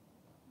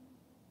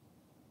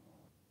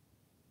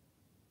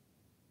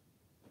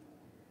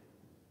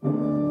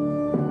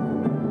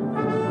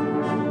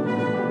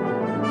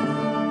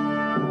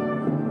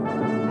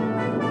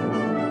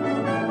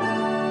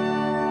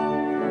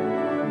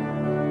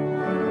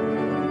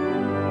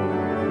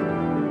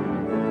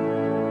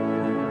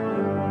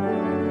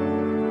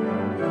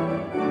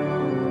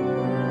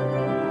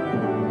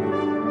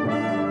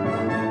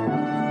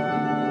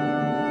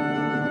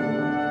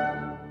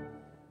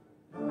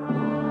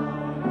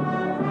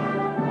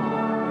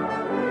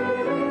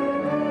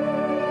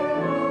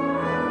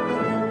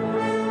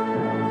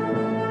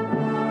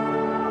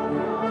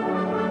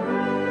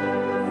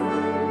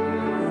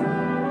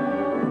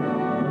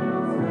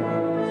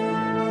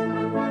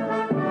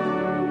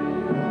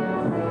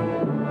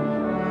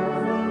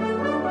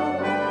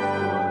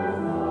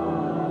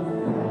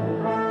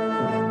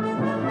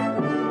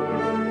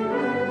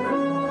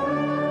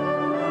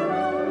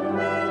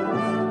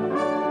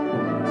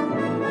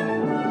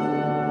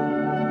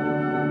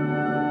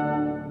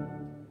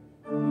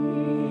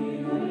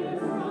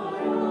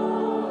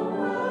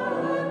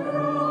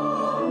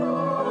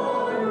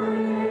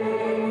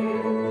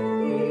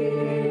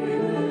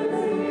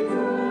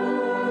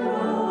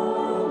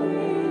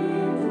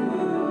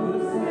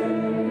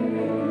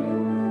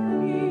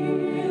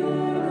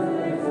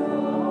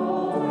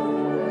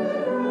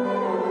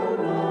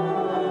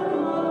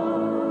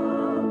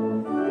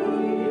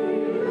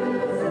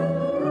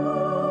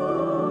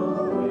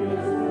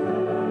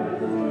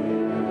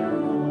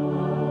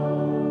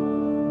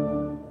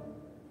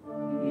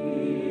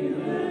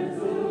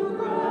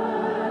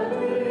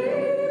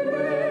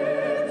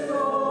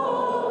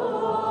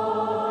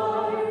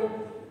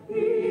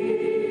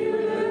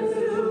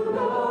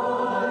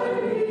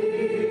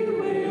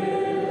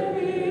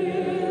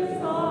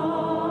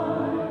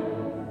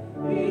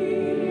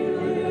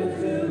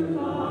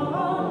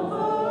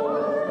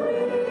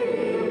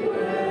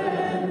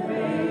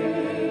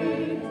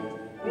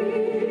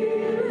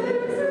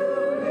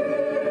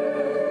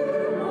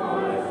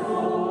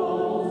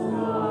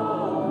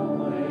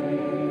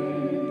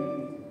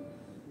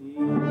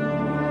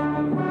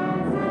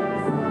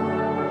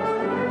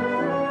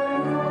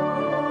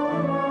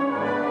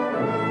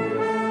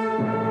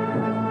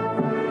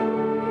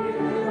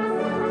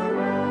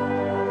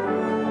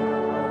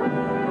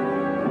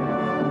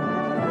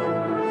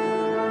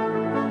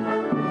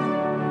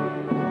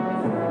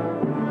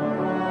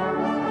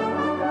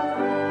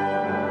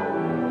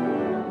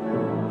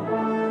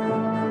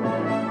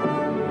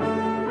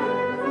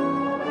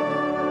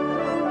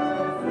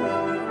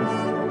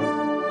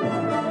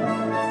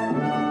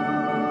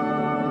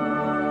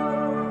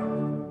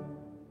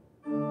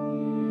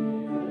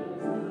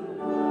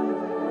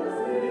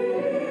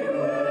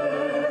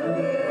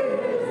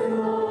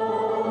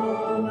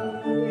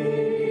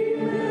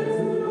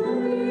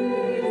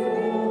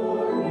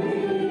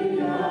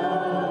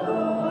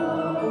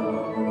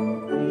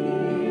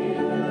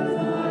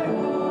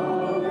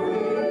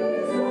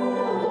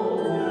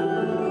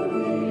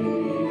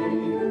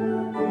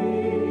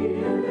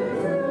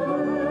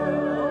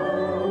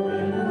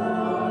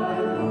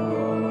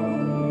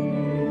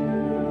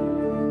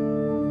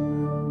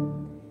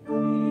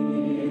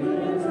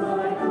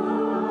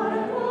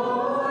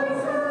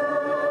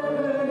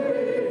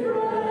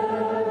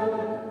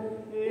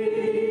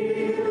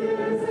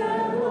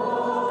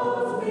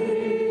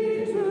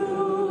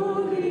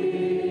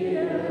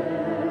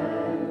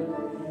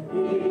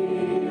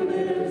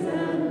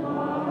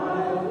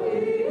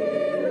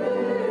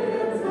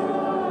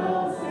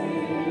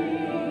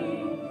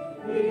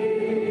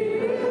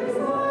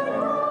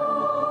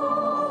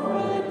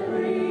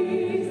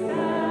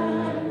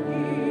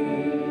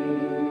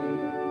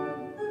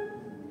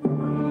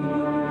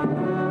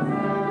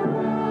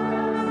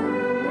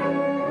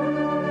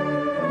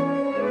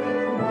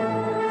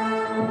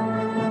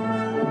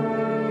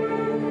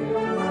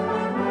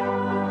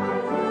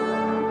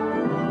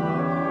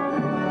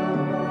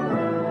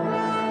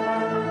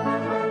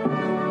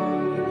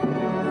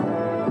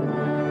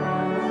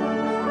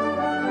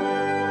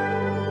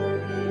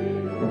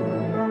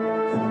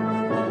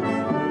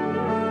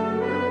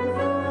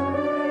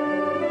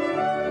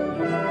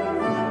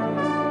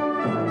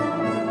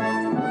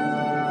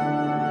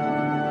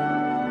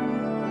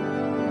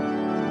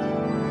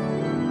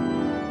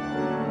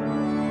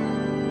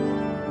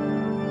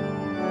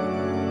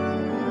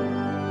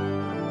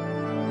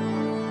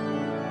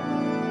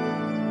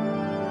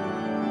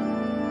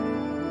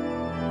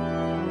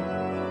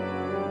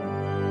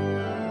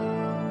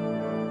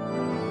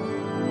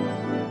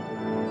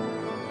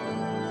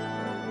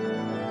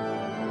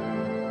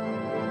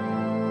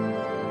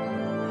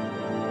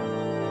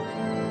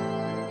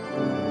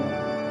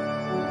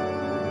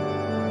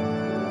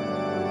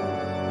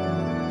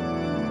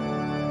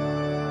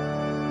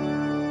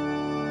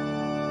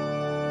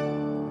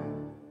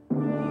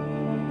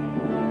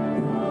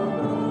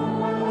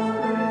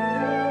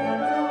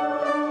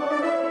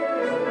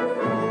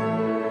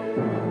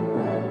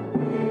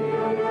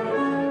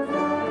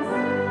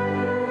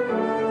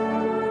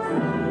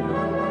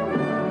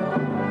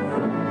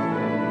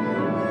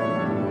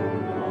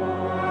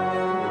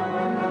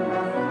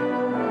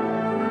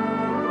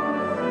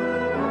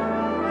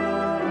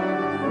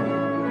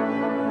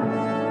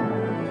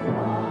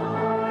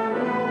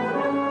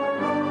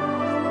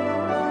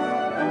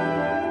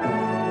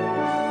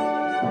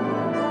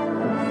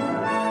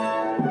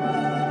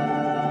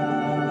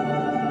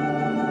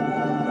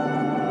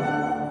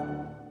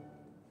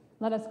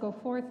 us go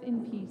forth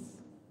in peace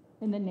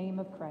in the name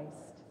of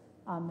Christ.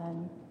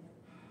 Amen.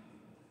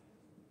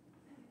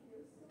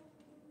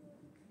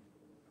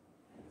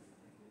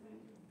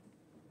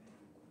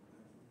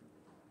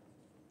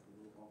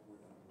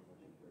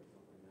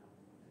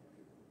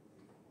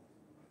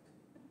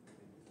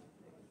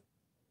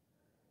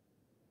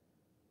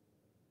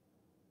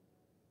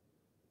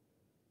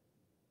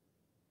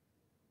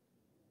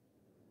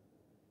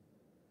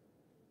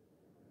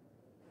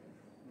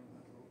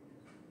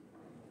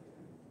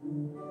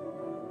 Thank you.